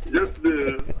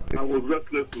 Yesterday, I was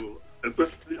restless, so,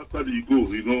 especially after the goal,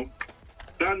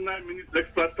 That 9 minutes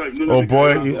extra time. Oh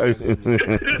boy. 9 minutes.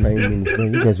 Man,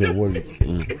 you guys were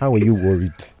worried. How were you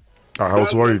worried? I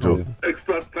was worried too.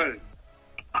 Extra time.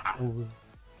 I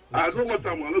don't know what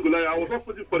time. I'm not gonna lie. I was not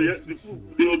waiting for the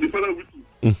final whistle.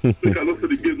 So cannot say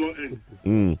the game don't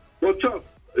end. But Charles,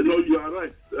 you are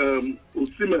right.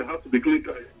 Osimhen has to be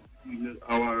clinical in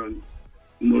our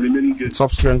remaining games.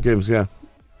 Subsequent games, yeah.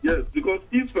 Yes, because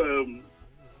if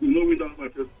without my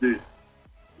first day,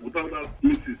 without that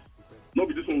misses, not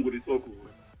be this one with the talk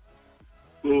over.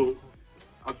 So,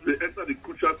 as they enter the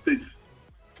crucial stage,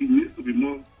 it needs to be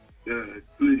more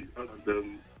clean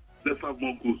and let's have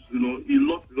more goals. He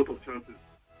lost a lot of chances.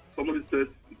 Somebody said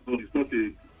it's not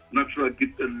a natural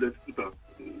gifted left footer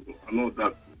and all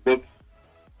that. But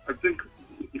I think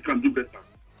he can do better.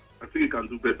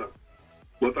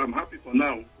 But I'm happy for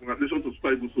now. Congratulations to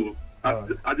Spike Busso. I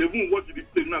didn't even watch the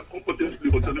play now competently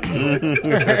for television.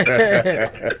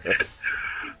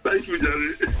 Thank you,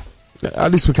 Jerry.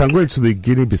 At least we can go into the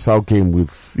Guinea-Bissau game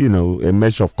with, a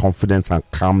measure of confidence and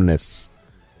calmness.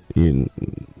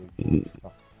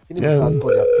 Guinea-Bissau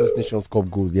scored their first Nations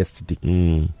Cup goal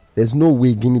yesterday. There's no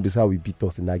way Guinea-Bissau will beat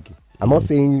us in that game. I'm not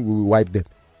saying we will wipe them,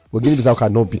 but Guinea-Bissau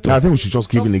cannot beat us. I think we should just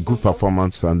give it a good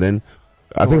performance, and then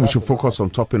I think we should focus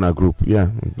on topping our group. Yeah.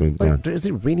 But does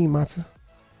it really matter?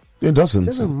 It doesn't. It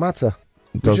doesn't matter.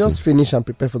 Just finish and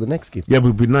prepare for the next game. Yeah, it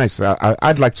would be nice.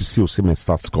 I'd like to see Osimhen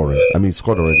start scoring. I mean, he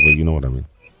scored already, but you know what I mean.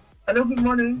 Hello, good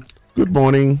morning. Good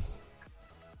morning.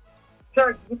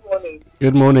 Charles, good morning.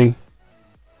 Good morning.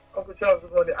 Uncle Charles,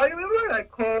 good morning. I remember I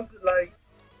called,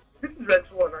 this is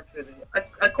Rex One actually.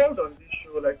 I called on this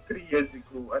show 3 years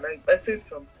ago, and I said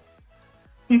something.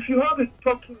 if you have a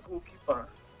talking goalkeeper,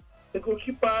 a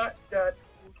goalkeeper that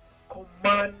would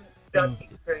command that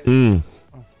defense,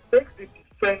 makes the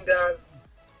defenders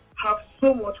have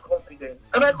so much confidence.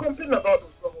 And I complain about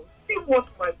those. See what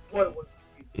my boy was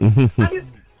doing. And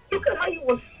look at how he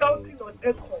was shouting on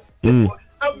Echo.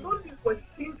 I've known this boy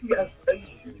since he was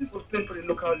playing for the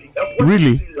local league.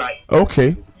 Really?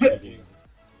 Okay. Yes.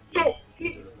 So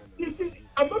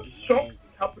I'm not shocked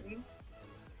it's happening.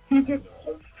 He's a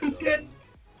confident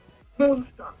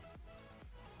monster.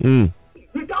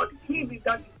 Without him in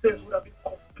that defense, would have been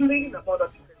complaining about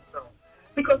that defense now.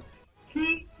 Because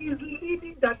he is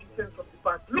leading that defense from the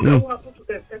back. Look at what happened to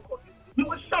them, Echo. He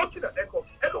was shouting at Echo.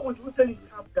 Echo was telling him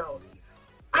calm down.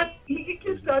 And he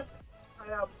keeps that,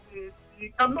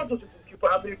 I'm not just a goalkeeper,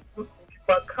 I'm a good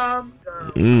goalkeeper, calm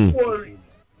down, don't worry.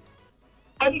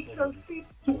 And it transfers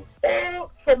to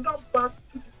all from that back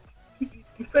to the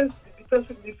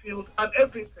defensive midfield and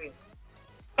everything.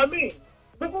 I mean,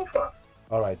 we go far.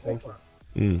 All right, thank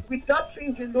you. With that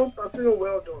change alone, I'm saying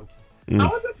well done. I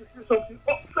wanted to say something.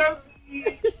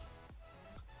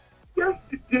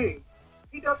 Yesterday,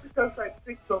 Peter side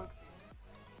said something.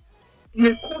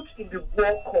 You're a coach in the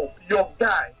World Cup. Your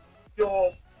guy, you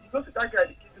know that guy that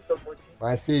gives you somebody.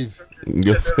 My fave.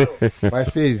 My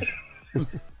fave.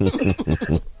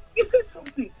 He said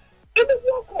something in the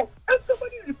World Cup, and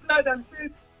somebody replied and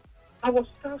said, "I was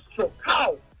starstruck.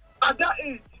 How? At that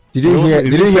age." Did you hear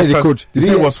the coach? Did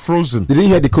he was frozen? Did you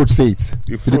hear the coach say it?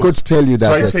 Did the coach tell you that?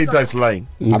 So I say that's lying.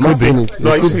 I'm not saying it.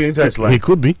 No, you saying that's lying. He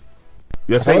could be.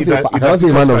 You're saying that. I don't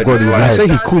say man of God is lying. I say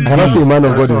he could be. I don't say man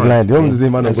of God is lying. You don't say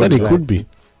man of God is lying. I said he could be.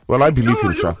 Well, I believe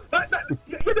him, sir. You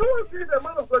don't want to say the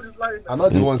man of God is lying. I'm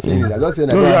not the one saying it. I'm just saying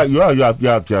that. No, you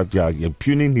are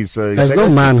impugning his. There's no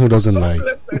man who doesn't lie.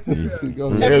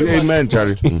 Amen,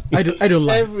 Jerry. I don't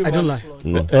lie. I don't lie.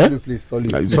 Please, Solo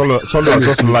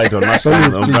just lied on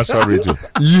national radio.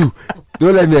 You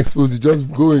don't let me expose you.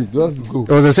 Just go. Just go. It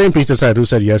was the same Peter Side who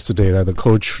said yesterday that the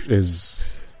coach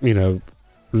is,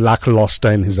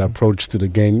 lackluster in his approach to the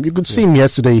game. You could see him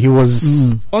yesterday. He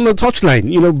was on the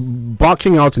touchline,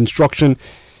 barking out instruction.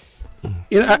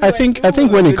 I think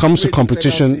when it comes to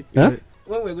competition, when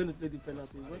we're going to play the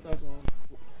penalty,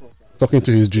 talking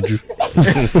to his juju.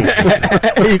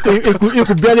 You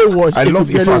could barely watch. I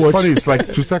love it. Funny, it's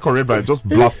like 2 seconds red, but I just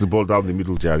blast the ball down the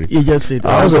middle, Jerry. He just did.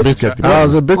 I was a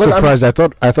bit surprised. I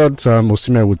thought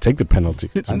Osimhen would take the penalty.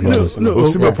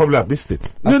 Osimhen probably have missed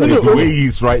it. No. The way he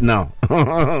is right now.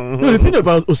 No, the thing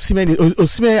about Osimhen is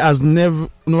Osimhen has never.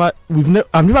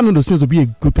 I've never known Osimhen to be a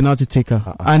good penalty taker,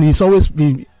 and he's always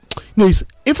been. I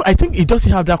think he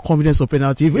doesn't have that confidence of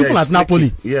penalty. Even at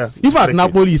Napoli, he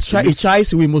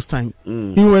tries away most time.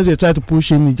 Even when they try to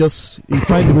push him, he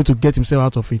finds a way to get himself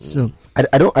out of it. So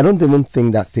I don't even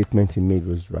think that statement he made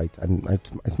was right, and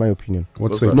it's my opinion.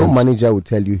 No manager would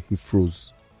tell you he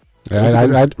froze.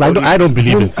 I don't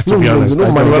believe it. To be honest,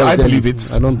 I believe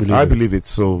it. I don't believe it. I believe it.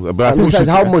 So, but I think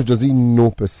how much does he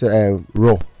know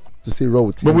raw? To say raw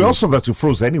with but we also that you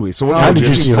froze anyway. So how did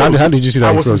you see? How did you see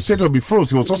that? I was in state of be froze.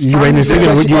 He was just you were in the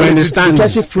stadium. You were in the stands.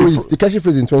 The Keshi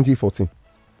freeze in 2014.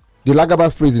 The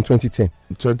Lagaba freeze in 2010.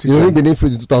 The only Benin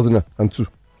freeze in 2002.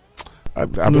 I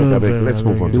beg. Let's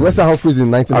move on. The Western House freeze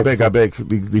in 1994. I beg.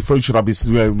 The freeze should have been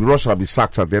Russia should have been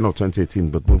sacked at the end of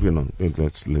 2018. But moving on,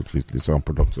 let's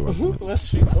unproductive. Let's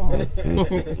see.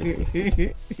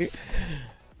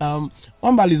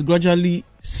 Wambal is gradually,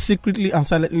 secretly and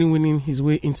silently winning his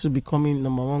way into becoming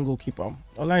number one goalkeeper.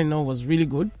 All I know was really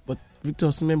good, but Victor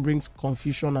Osimhen brings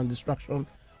confusion and distraction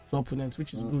to opponents,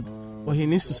 which is good. But he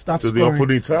needs to start to scoring. The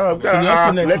opponent.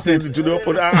 Let's say to the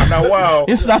opponent. Wow.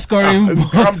 He needs to start scoring.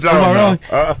 Calm down.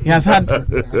 Overall, he has had a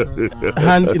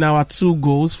hand in our 2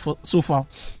 goals so far.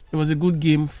 It was a good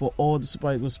game for all the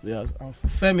Super Eagles players. And for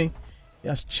Femi, he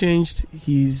has changed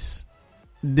his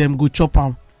them go chop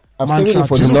am. I'm saying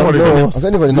for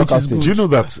the knockout stage. Do you know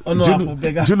that? Do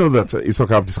you know that? It's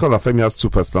okay. I've discovered that Femi has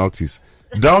 2 personalities.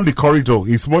 Down the corridor,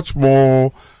 he's much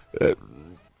more,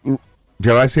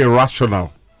 dare I say,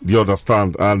 rational. Do you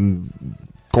understand? And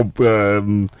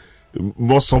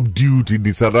more subdued in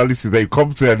his analysis. Then he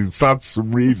comes here and he starts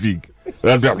raving.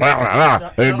 I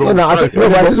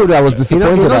was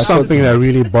disappointed. That's something that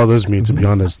really bothers me, to be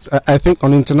honest. I think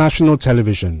on international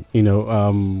television,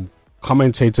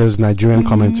 commentators, Nigerian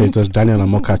commentators, Daniel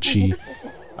Amokachi,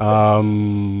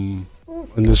 in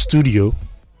the studio,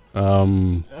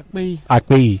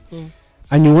 Akpeyi,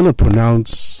 and you want to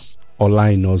pronounce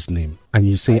Olaino's name, and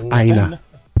you say Aina.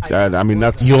 I mean,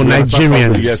 that's you're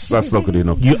Nigerians. Yes, that's not good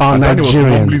enough. You are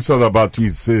Nigerians. He was probably about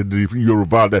his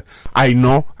Yoruba. I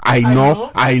know.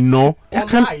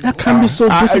 That can be so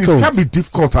difficult. It can't be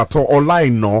difficult at all.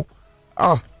 Olaino.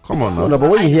 Oh, come on now. No, but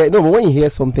when you hear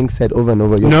something said over and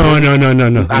over, No,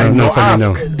 Femi, no.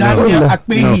 Daniel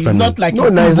Akpeyi is Femi. not like No,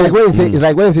 it's like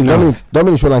when you say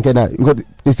Dominic Sholanke now, because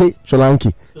they say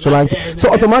Sholanke. So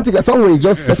automatically, somewhere you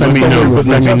just set Femi, something no. But with-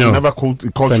 Nigerians no. never called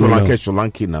Femi, no.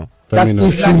 Sholanke now. That's Femi, no.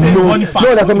 if Like you saying know. Boniface,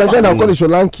 No, that's what Boniface. I'll call it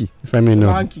Sholanke. Femi, no.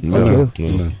 Solanke. No.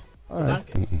 Okay. No.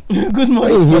 Good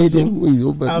morning, When you hear Sports. them, we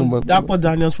open. Dapo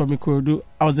Daniels from Ikorodu.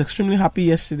 I was extremely happy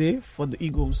yesterday for the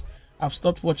Eagles. I've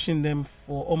stopped watching them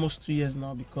for almost 2 years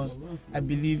now because I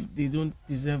believe they don't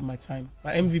deserve my time.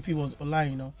 My MVP was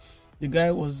Ola, The guy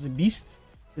was a beast.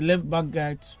 The left back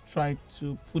guy tried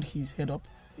to put his head up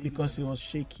because he was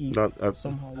shaky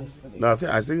somehow yesterday. No, I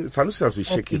think Sanusi has been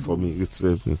shaky for me. It's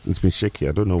been shaky.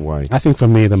 I don't know why. I think for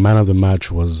me, the man of the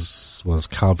match was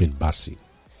Calvin Bassey.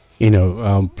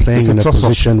 Playing in a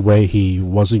position where he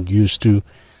wasn't used to,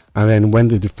 and then when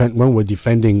we're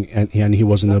defending and he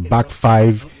was in the back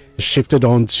five, shifted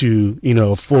on to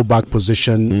a full back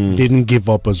position, didn't give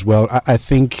up as well. I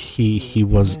think he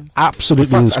was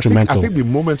absolutely instrumental. I think the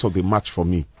moment of the match for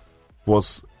me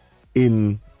was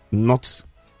not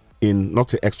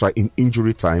the extra, in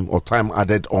injury time or time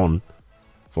added on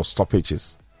for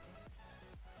stoppages.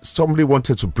 Somebody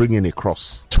wanted to bring in a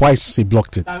cross. Twice he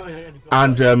blocked it.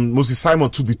 And Moses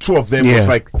Simon, to the two of them, Yeah. was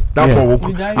like that Yeah. ball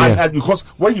will, Yeah. and because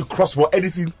when you cross ball,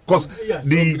 anything, because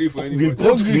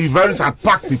the variants had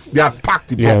packed the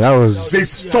box. They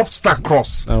stopped that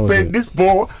cross. That was But it. this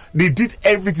ball, they did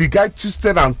everything. The guy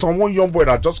twisted and turned. One young boy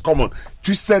that just come on,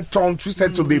 twisted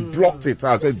till they blocked it.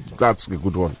 I said that's a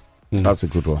good one. That's a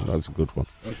good one. That's a good one.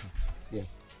 Yeah.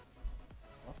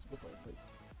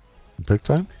 Break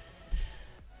time.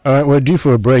 All right, we're due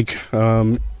for a break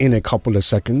in a couple of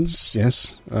seconds.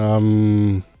 Yes.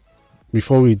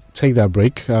 Before we take that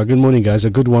break, good morning, guys. A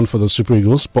good one for the Super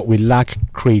Eagles, but we lack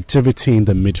creativity in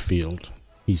the midfield,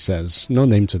 he says. No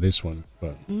name to this one,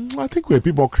 but I think we were a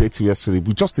bit more creative yesterday.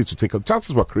 We just need to take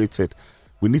chances were created.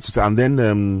 We need to, and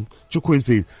then Chuko is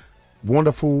a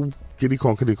wonderful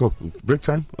Kidiko. Break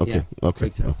time. Okay, Yeah, okay.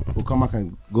 break time. We'll come back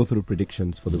and go through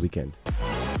predictions for the weekend.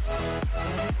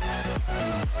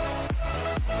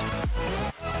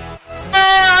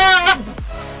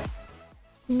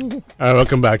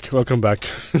 welcome back.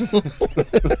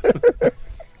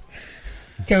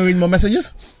 Can we read more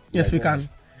messages? Yes, we can.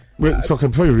 Wait, it's okay.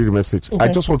 Before you read the message, Okay.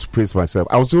 I just want to praise myself.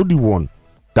 I was the only one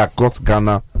that got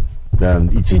Ghana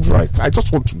and Egypt right. I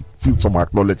just want to feel some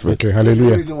acknowledgement. Okay, The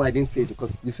hallelujah. reason why I didn't say it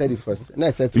because you said it first. And I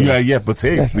said to Yeah, but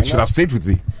hey, Yes, you I should know. have stayed with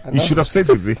me. You should have stayed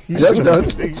with me. You Just should don't.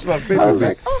 have stayed I with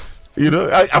was me.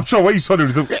 like, I'm sure when you saw the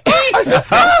result,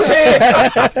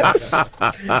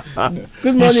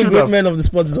 Good morning, should great have. men of the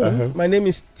sports zone. My name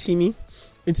is Timmy.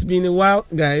 It's been a while,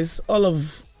 guys. All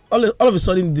of a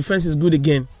sudden, the defense is good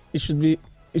again. It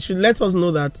should let us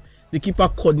know that the keeper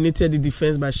coordinated the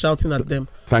defense by shouting at them.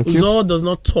 Thank you. Uzor does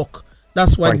not talk.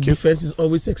 That's why Thank the you. defense is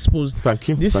always exposed. Thank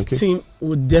you. This Thank you. team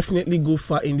would definitely go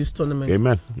far in this tournament.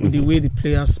 Amen. With the way the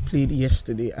players played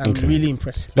yesterday, I'm Okay. really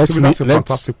impressed. Let's To me, that's a leave-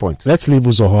 fantastic point. Let's leave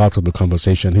Uzoho out of the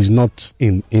conversation. He's not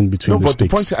in between No, the but the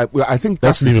sticks. point, I think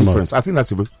Let's that's the leave him out. difference. I think that's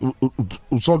the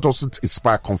Uzor doesn't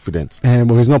inspire confidence. But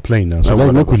he's not playing now, so No,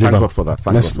 let no, we leave thank him. God for that.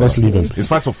 Thank Let's God for that. leave him. In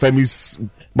spite of Femi's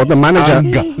But the manager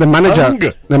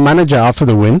after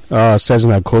the win says,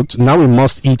 and I quote, "Now we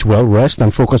must eat well, rest,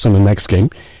 and focus on the next game.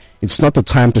 It's not the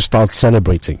time to start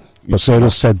celebrating." Basero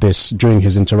said this during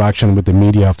his interaction with the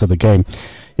media after the game.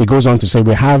 He goes on to say,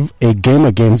 "We have a game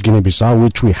against Guinea-Bissau,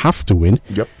 which we have to win.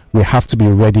 Yep. We have to be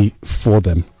ready for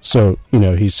them." So,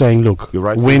 he's saying, look, You're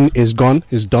right, win Faith. is gone,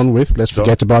 is done with. Let's Done.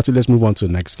 forget about it. Let's move on to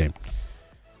the next game.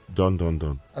 done.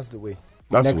 that's the way.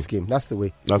 That's Next the way. game. That's the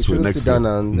way. That's we the shouldn't next sit down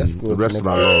game. and let's go to the Rest next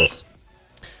on our game. laurels.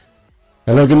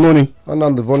 Hello, good morning. Turn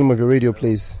down the volume of your radio,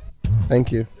 please.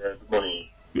 Thank you. Good morning.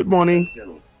 Good morning.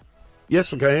 Yes,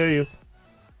 we can hear you.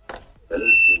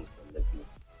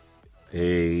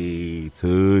 Hey,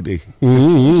 Tony.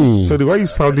 Tony, why are you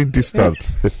sounding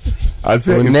distant? I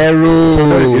said,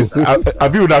 Onero.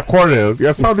 I've been with a quarrel.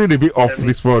 You're sounding a bit off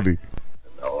this morning.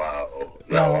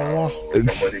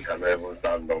 Somebody can even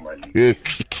sound normally.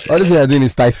 All this you're doing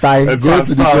is style. Go to the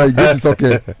Style. go to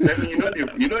soccer.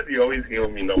 You know they always hail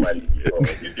me normally. So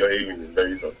if you're hearing is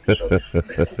very suspicious.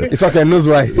 It's okay. Knows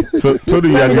why. So,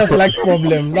 Tony, you are He the just likes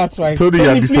problem. That's why. Tony, you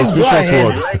are the please go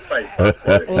suspicious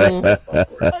ahead.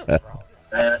 one.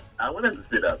 I wanted to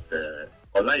say that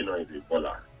Olaino is a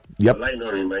baller. Yep.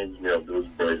 Olaino reminds me of those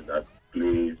boys that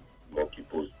play monkey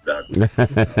post that leg,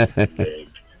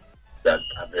 that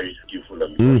are very skillful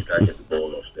and because can't get the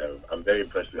ball off them. I'm very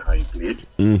impressed with how he played.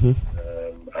 Mm-hmm.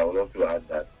 I will also add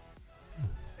that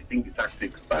I think the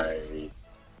tactics by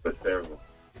Pesero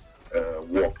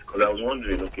worked. Because I was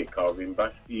wondering, okay, Calvin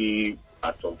Bassey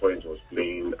at some point was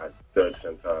playing at third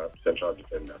central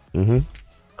defender. Mm-hmm.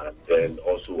 And then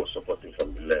also was supporting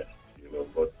from the left,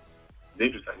 but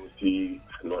David Sanusi, I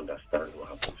don't understand what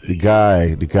happened to The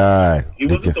guy. He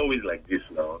wasn't always like this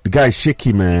now. The guy is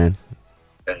shaky, man.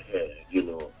 But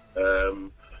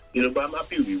I'm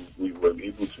happy we were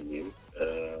able to win.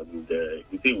 The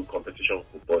thing with competition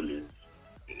football is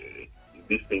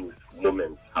these things,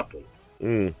 moments happen.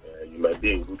 You might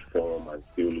be in good form and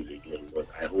still lose again, but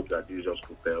I hope that this just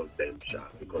propels them,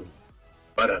 because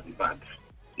bad as the bad,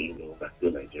 that's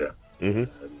still Nigeria.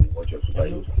 What your Super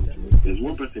Eagles could do. There's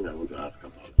one person I want to ask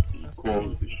about. He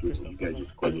calls the show, you guys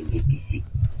just call him APC.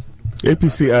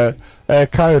 APC,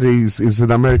 Coyote is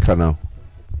in America now.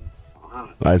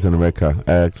 He's in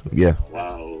America. Yeah.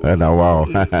 Wow. Wow.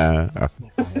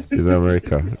 He's in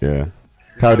America. Yeah.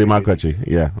 Coyote Makachi.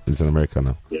 Yeah, he's in America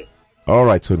now. Yeah. All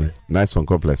right, Tony. Nice one.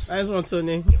 God bless. Nice one,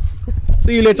 Tony.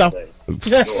 See you later.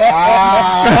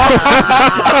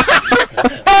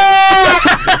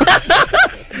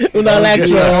 Una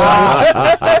lecture.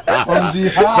 From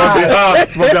the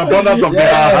abundance of the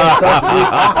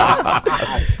heart.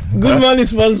 Good morning,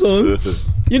 Sports Zone.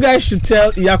 You guys should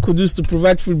tell Iya Kudus to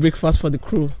provide free breakfast for the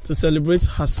crew to celebrate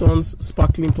her son's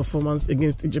sparkling performance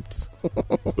against Egypt.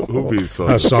 Who be his son?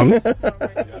 Her son?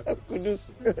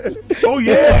 Oh,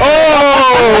 yeah.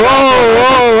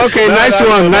 Oh, okay. Nice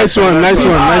one.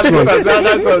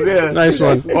 Yeah. Nice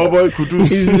one. Oh, boy, Kudus.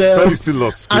 He's still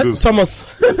lost. Kudus. Thomas.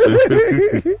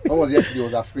 Thomas yesterday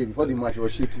was afraid. Before the match, he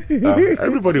was shaking.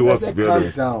 Everybody was, to be calm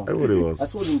honest. down. Everybody was. I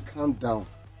told him, calm down.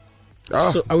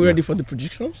 So, are we ready for the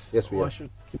predictions? Yes, we are.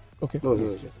 Okay.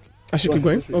 No. I should keep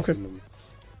going? Okay.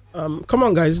 Come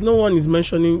on, guys. No one is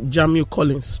mentioning Jamil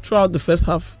Collins. Throughout the first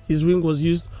half, his wing was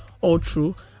used all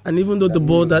through. And even though the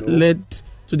ball that led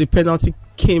to the penalty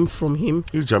came from him,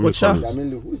 Who's Jamil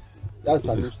Collins? That's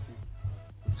Sanusi.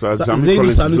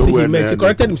 Zaidu Sanusi, he meant. He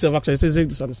corrected himself, actually. He said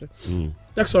Zaidu Sanusi.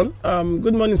 Next one.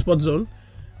 Good morning, Sports Zone.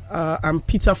 I'm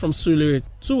Peter from Surulere.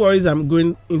 2 worries I'm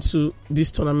going into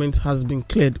this tournament has been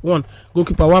cleared. 1,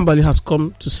 goalkeeper Wambali has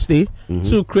come to stay.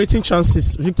 2, creating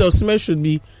chances. Victor Osimhen should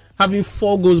be having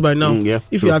 4 goals by now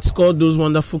if he had scored those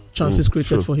wonderful chances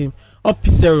created for him. Up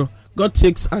Pizarro. God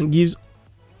takes and gives,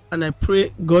 and I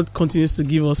pray God continues to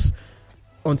give us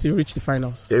until we reach the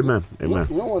finals. Amen. You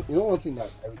know one thing that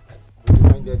I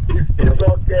reminded. It's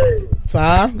okay.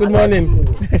 Sir, good morning.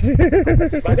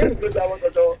 My name is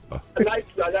Jojo. I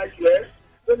like you, eh?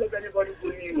 Don't let anybody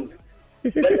bully you.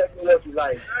 Let them know what you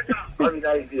like. Have a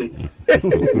nice day.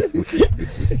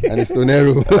 And it's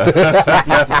Tonero.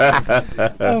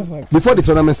 Before the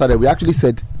tournament started, we actually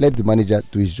said, let the manager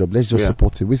do his job. Let's just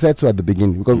support him. We said so at the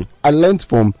beginning because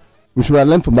we should have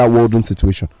learned from that Waldron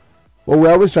situation. Well,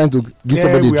 we're always trying to give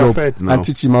somebody a job and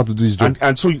teach him how to do his job.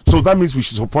 And so that means we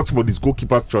should support him on his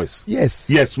goalkeeper choice. Yes,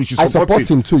 we should support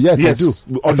him too. Yes, I do.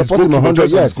 On I support him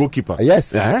 100. Yes, goalkeeper.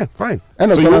 Yes, fine.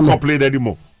 So you won't complain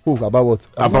anymore. Who, about what?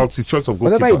 About his choice of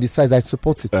goalkeeper. Whatever he decides, I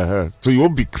support it. So you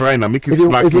won't be crying and making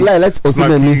snacky. If you like, let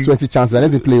Osimhen miss 20 chances and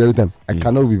let him play every time. I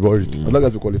cannot be worried as long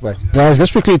as we qualify. Guys,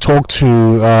 let's quickly talk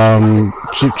to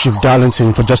Chief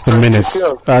Darlington for just a minute.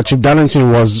 Chief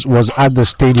Darlington was at the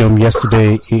stadium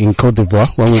yesterday in Cote d'Ivoire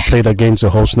when we played against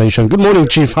the host nation. Good morning,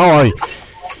 Chief. How are you?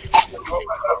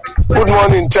 Good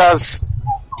morning, Charles.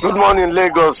 Good morning,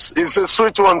 Lagos. It's a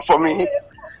sweet one for me.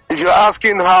 If you're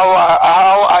asking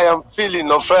how I am feeling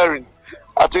or faring,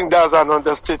 I think that's an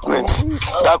understatement.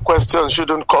 That question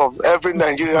shouldn't come. Every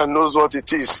Nigerian knows what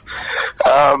it is.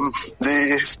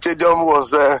 The stadium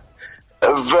was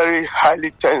very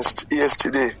highly tensed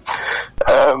yesterday.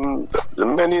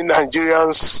 Many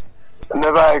Nigerians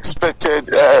never expected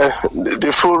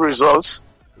the full results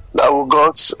that we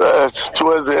got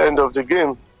towards the end of the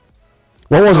game.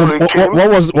 What was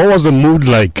the mood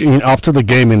like after the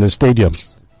game in the stadium?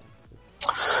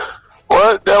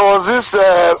 Well, there was this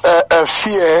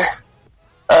fear.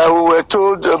 We were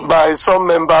told by some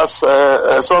members,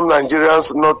 some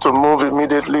Nigerians, not to move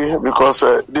immediately because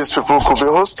these people could be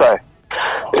hostile.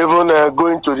 Even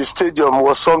going to the stadium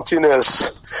was something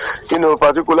else,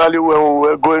 particularly when we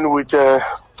were going with the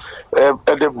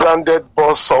branded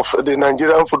bus of the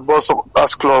Nigerian Football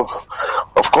Supporters Club.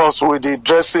 Of course, with the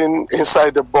dressing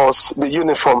inside the bus, the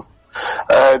uniform.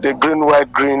 The green, white,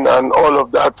 green, and all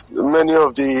of that. Many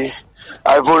of the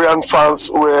Ivorian fans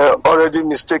were already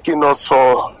mistaking us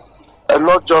for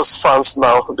not just fans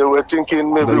now. They were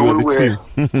thinking maybe we were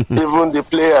even the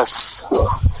players.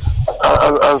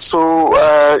 And so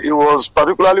it was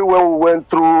particularly when we went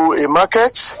through a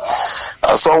market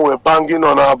some were banging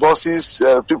on our buses.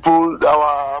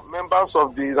 Our members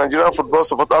of the Nigerian Football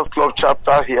Supporters Club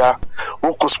chapter here,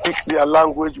 who could speak their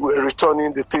language, were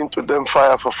returning the thing to them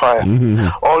fire for fire.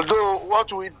 Although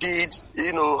what we did,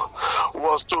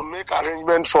 was to make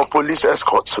arrangement for police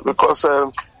escorts, because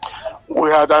we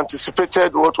had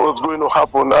anticipated what was going to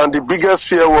happen, and the biggest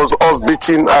fear was us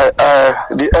beating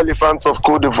the elephants of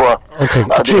Cote d'Ivoire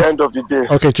at Chief, the end of the day.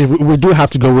 Okay, Chief, we do have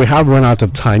to go. We have run out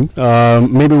of time.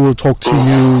 Maybe we'll talk to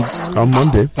you on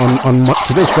Monday. On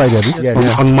today's Friday,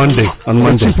 yes. on Monday.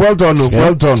 Chief, well done. Yeah.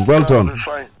 Well done.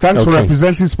 Thanks for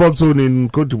representing Sport Zone in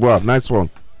Cote d'Ivoire. Nice one.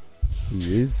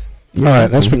 Yes. All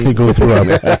right, let's quickly go through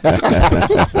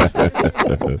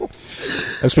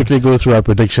our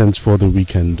predictions for the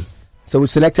weekend. So we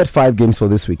selected 5 games for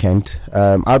this weekend.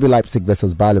 RB Leipzig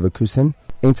versus Bayer Leverkusen,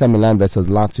 Inter Milan versus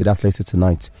Lazio, that's later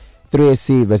tonight.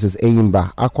 3SC versus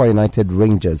Eimba, Aqua United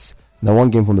Rangers. Then 1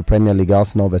 game from the Premier League,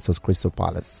 Arsenal versus Crystal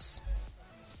Palace.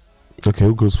 Okay,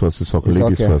 who goes first? It's okay.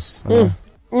 Ladies first.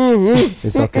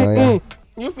 It's okay, yeah.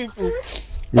 You people.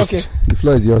 Yes, Okay. the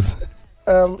floor is yours.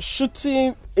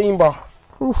 Shooting Eimba.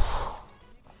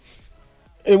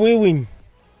 Away win.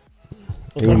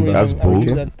 For some reason, That's I bold.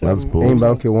 think that, That's bold. Eimba,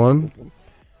 okay, 1.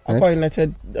 Aqua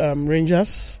United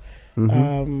Rangers.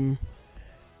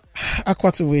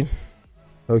 Aqua to win.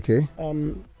 Okay.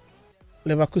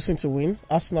 Leverkusen to win.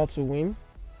 Arsenal to win.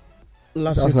 Lazio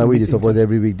That's to not what beat you support Inter.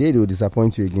 every week. They will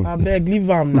disappoint you again. I beg, leave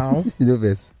them now. You know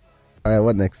best. All right,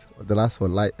 what next? The last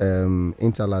one,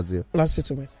 Inter Lazio. Lazio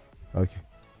to win. Okay.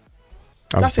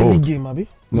 That's a league game, Abi.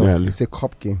 No, Yeah, it's a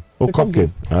cup game. Oh, It's a cup cup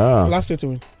game. Ah, Lazio to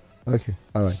win. Okay,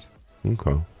 all right.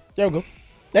 okay. There we go.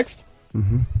 Next. There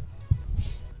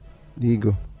you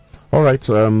go. All right.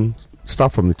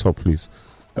 Start from the top, please.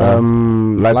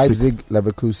 Leipzig,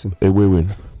 Leverkusen. Away win.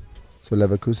 So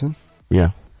Leverkusen.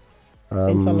 Yeah.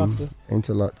 Inter Lazio.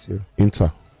 Inter Lazio.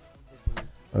 Inter.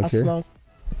 Okay. Arsenal.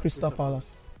 Crystal Palace.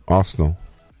 Arsenal.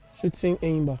 Shooting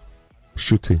Eimba.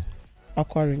 Shooting.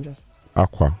 Aqua Rangers.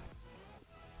 Aqua.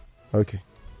 Okay.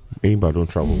 Eimba don't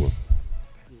travel well.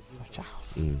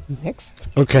 Next.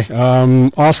 Okay.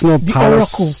 Arsenal The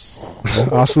Palace.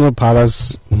 Arsenal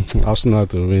Palace. Arsenal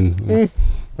to win.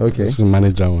 Okay. This is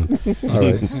manage that one. All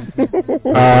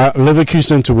right.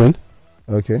 Leverkusen to win.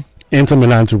 Okay. Inter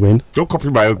Milan to win. Don't copy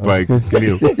my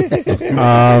Leo.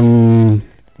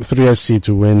 3SC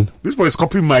to win. This boy is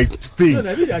copying my thing.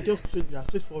 I think they are just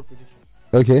straightforward predictions.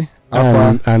 Okay.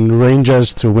 Aqua. And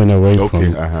Rangers to win away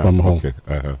from home.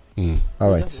 Okay.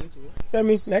 All right.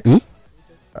 Femi, next.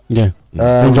 Yeah.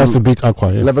 Rangers to beat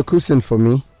Aqua. Yeah. Leverkusen for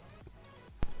me.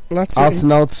 Lazio.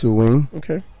 Arsenal to win.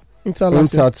 Okay. Inter Lazio.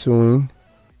 Inter to win.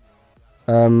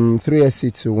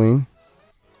 3SC to win.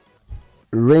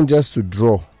 Rangers to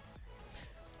draw.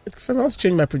 Femi, I want to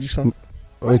change my prediction.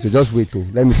 Wait, just wait.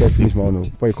 Let me first finish my own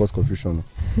before you cause confusion.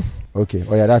 Okay.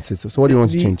 Oh yeah, that's it. So what do you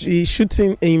want to change? The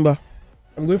shooting Eimba.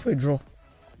 I'm going for a draw.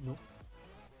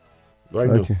 I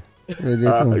know. Okay.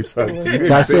 It's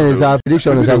That's saying it's our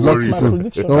prediction. She has locked it My in.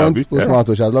 prediction. Don't post my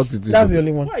auto. She has locked it in. That's the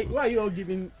only one. Why are you all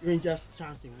giving Rangers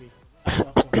chance away?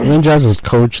 Rangers is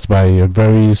coached by a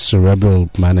very cerebral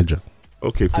manager.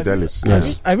 Okay, Fidelis.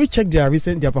 Yes. Have you checked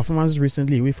their performances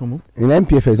recently away from home? In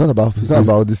MPFL, it's not about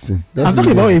this thing. I'm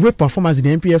talking about away performance in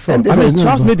the MPFL. MPFL I mean, is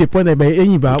Charles not made the point that by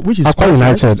Enyimba, which is Aqua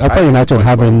United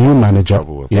have a new manager.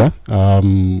 Yeah.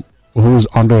 Who's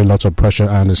under a lot of pressure.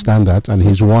 I understand that, and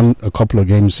he's won a couple of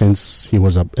games since he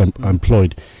was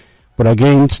employed. But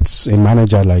against a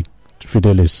manager like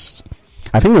Fidelis,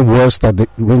 I think the worst that the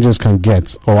Rangers can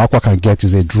get or Aqua can get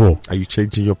is a draw. Are you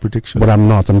changing your prediction? But I'm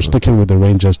not. I'm sticking with the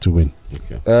Rangers to win.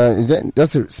 Okay. Is that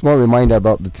just a small reminder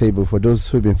about the table for those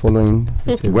who've been following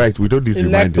the table? Right, we don't need to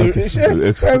remind them.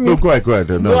 Electoral- No, go ahead. Go ahead.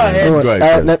 Go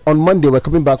ahead. Then on Monday, we're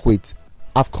coming back with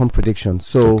AFCON predictions.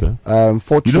 So,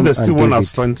 Fortune You know, there's still and one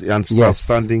David.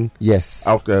 outstanding. Yes.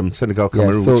 Out Senegal, Yeah,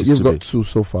 Cameroon. so which is you've today. got 2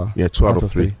 so far. Yeah, 2 out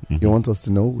of 3. You want us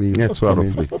to know? Yeah, 2 out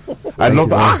of 3. I Thank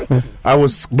love you. that. I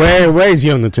was. Where is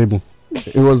he on the table?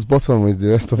 It was bottom with the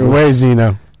rest of us. Where is he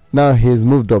now? Now he's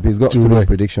moved up. He's got To 3 where?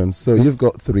 predictions. So you've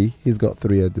got 3. He's got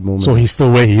 3 at the moment. So he's still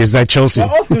where he is. That Chelsea. We're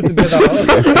all still together.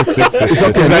 it's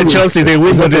okay. Is that Chelsea? They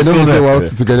win, but they're still Don't say there. we're all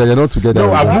together. You're not together.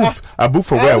 No, I moved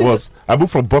from where I was. I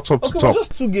moved from bottom to Okay, top.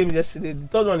 just 2 games yesterday. The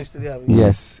third one is today.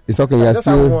 Yes, it's okay. I You're just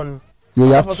have still. one. You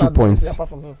All have of us 2 had one yesterday, points. apart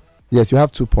from him. Yes, you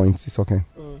have 2 points. It's okay.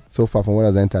 So far from what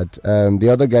has entered. The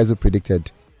other guys who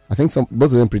predicted, I think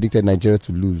both of them predicted Nigeria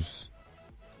to lose.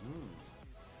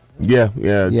 Yeah,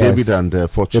 Yes. David and They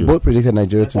Fortune. both predicted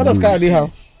Nigeria to What lose. does Kayode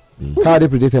have? Kayode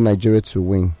predicted Nigeria to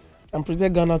win. I'm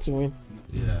predicting Ghana to win.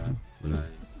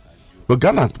 But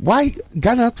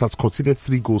Ghana has conceded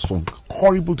 3 goals from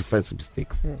horrible defensive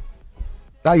mistakes.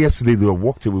 That yesterday they were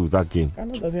walked away with that game.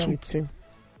 Ghana doesn't have a team.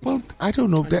 Well, I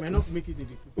don't know. They might not make it in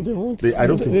the They won't. I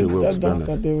don't think they will. I To be doubt honest.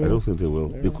 that they I will. don't think they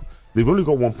will. They've only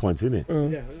got 1 point, innit?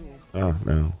 Mm. Ah,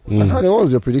 no. What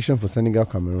was your prediction for Senegal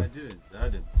Cameroon? I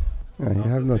didn't. Yeah, you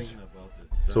have not.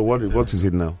 So what is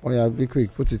it now? Oh yeah, be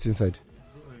quick. Put it inside.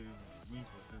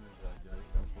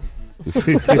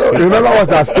 No, remember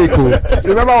what's at stake.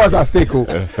 Remember what's at stake.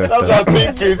 That's what I'm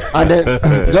thinking. And then just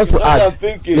to That's what I'm add,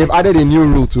 thinking. they've added a new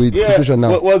rule to it. Situation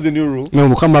now. What's the new rule? No,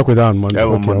 we'll come back with that on Monday. Yeah,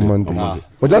 on Okay, on Monday. Monday.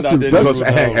 But just to Because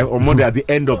on Monday at the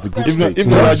end of the group stage. if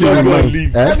not, not, just just remind-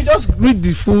 leave. Let me just read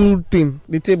the full thing,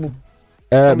 the table.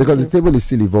 because the table is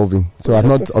still evolving, so I've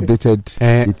not updated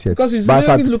it yet. Because it's But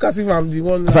really look as if I'm the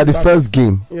one. as at the first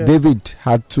game, Yeah. David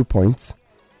had 2 points.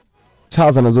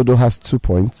 Charles Anazodo has 2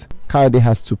 points. Kayode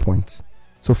has 2 points.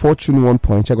 So Fortune 1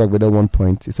 point, Chagwagbede 1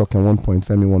 point, Isoken 1 point,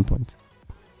 Femi 1 point.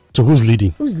 So who's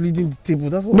leading? Who's leading the table?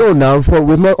 That's what. No, now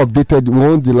we've not updated. We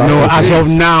won't the last. No, as update. of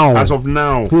now. As of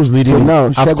now. Who's leading? So now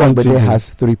AFCON Chagwagbede table? has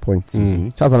 3 points.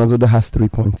 Mhm. Charles Anazodo has 3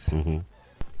 points. Mhm.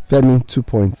 Femi 2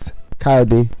 points.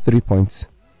 Kayode 3 points.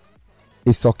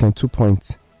 Isoken 2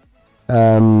 points.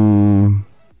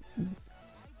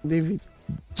 David.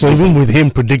 So even with him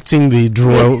predicting the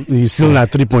draw, he's still at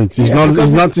 3 points. He's not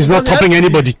topping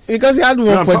anybody. Because he had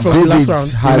 1 I'm point from David the last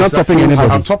round. has not topping two- anybody.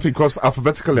 I'm topping because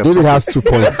alphabetically I'm David topping. has 2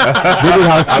 points. David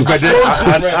has 2 points.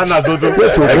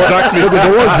 Exactly.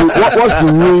 What's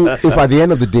the rule if at the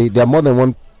end of the day there are more than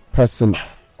one person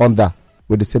under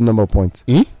with the same number of points?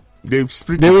 They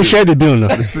split. They will share the bill now.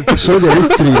 So they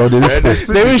reach 3 or they reach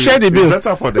 4. They will share the bill.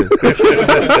 Better for them.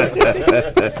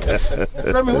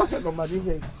 Femi, what's your number? Didn't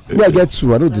get it. Me, I get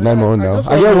 2. I don't deny my own now. just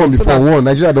I get want one to know so before that- one.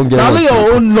 Nigeria don't get Now one. only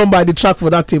your own number at the track for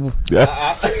that table.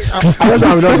 Yes. I know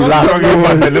I will not be last. Talking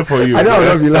about belly for you. I know I will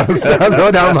not be last. That's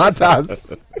all that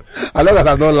matters. I know that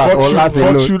I'm not last. Or last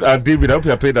alone. Fortune and David, I hope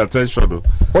you are paying attention. Though.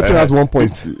 Fortune has 1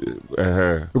 point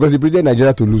because he predicted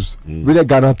Nigeria to lose. Predicted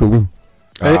Ghana to win.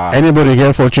 Anybody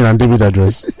get Fortune and David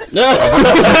address? and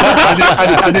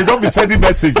they don't be sending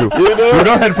message. You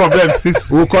don't hear from them.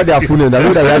 We'll call their full names. I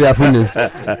know that we have their full names.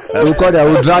 We'll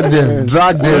drag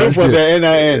them. For the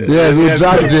NIN. Yeah, we'll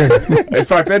drag them. In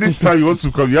fact, anytime you want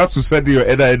to come, you have to send your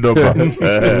NIN number.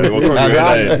 We'll call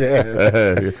your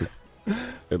NIN.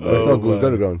 It's all good. We've got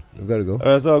to go. We've got to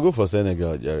go. So I'll go for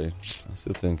Senegal, Jerry. I'm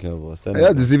still thinking about You're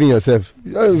Senegal. deceiving yourself.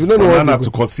 You don't know what Ghana to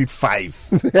to concede 5.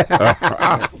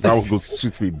 That would go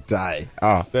sweet me die.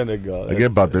 Senegal. I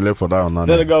get bad belly for that one.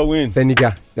 Senegal win.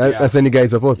 Senegal. That's Senegal is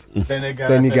support.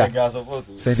 Senegal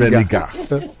support. Senegal.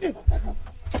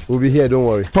 We'll be here. Don't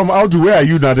worry. Tom Aldu, where are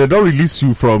you now? They don't release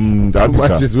you from the Too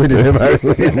much Abidjan. is winning.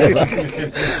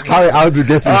 How to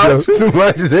get it? Too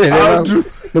much is winning.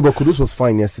 No, but Kudus was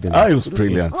fine yesterday. It was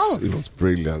brilliant. It was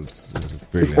brilliant.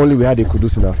 If only we had a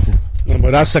Kudus in our team. No,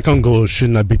 but that second goal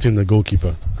shouldn't have beaten the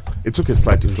goalkeeper. It took a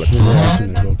slight deflection.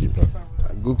 Beaten the goalkeeper.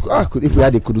 If we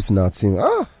had a Kudus in our team.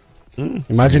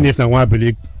 Imagine if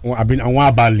Nwabali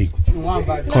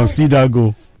concede that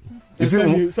goal. Is it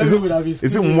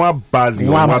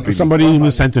Mwabali? Somebody even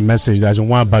sent a message that's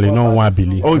Nwabali, not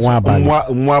Nwabili. Oh, it's Nwabali.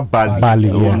 Mwabali. Bali,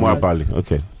 yeah. Mwabali.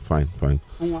 Okay, fine.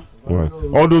 Right.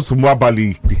 All those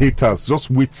Mwabali haters just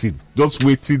waiting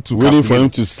to Waiting for him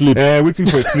to sleep. waiting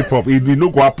for a slip up. He no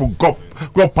go happen.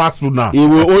 Go past through now. He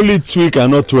will only tweak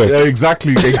and not twerk.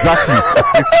 Exactly.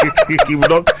 he will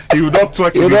not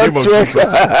twerk in the name of Jesus.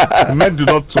 Men do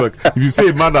not twerk. If you say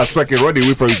a man that twerk and run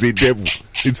away from, he's a devil.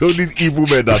 It's only evil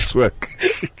men that twerk.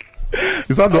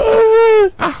 Is that the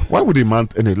why would a man?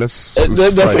 Anyway, let's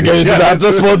That's again into that.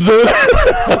 Just sports zone.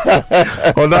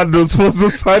 on that note, sponsor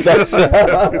side.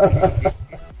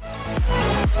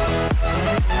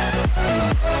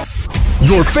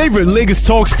 Your favorite Lagos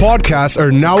Talks podcasts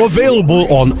are now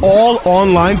available on all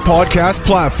online podcast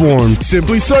platforms.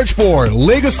 Simply search for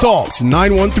Lagos Talks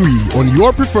 913 on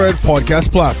your preferred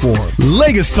podcast platform.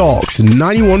 Lagos Talks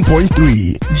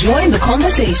 91.3. Join the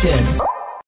conversation.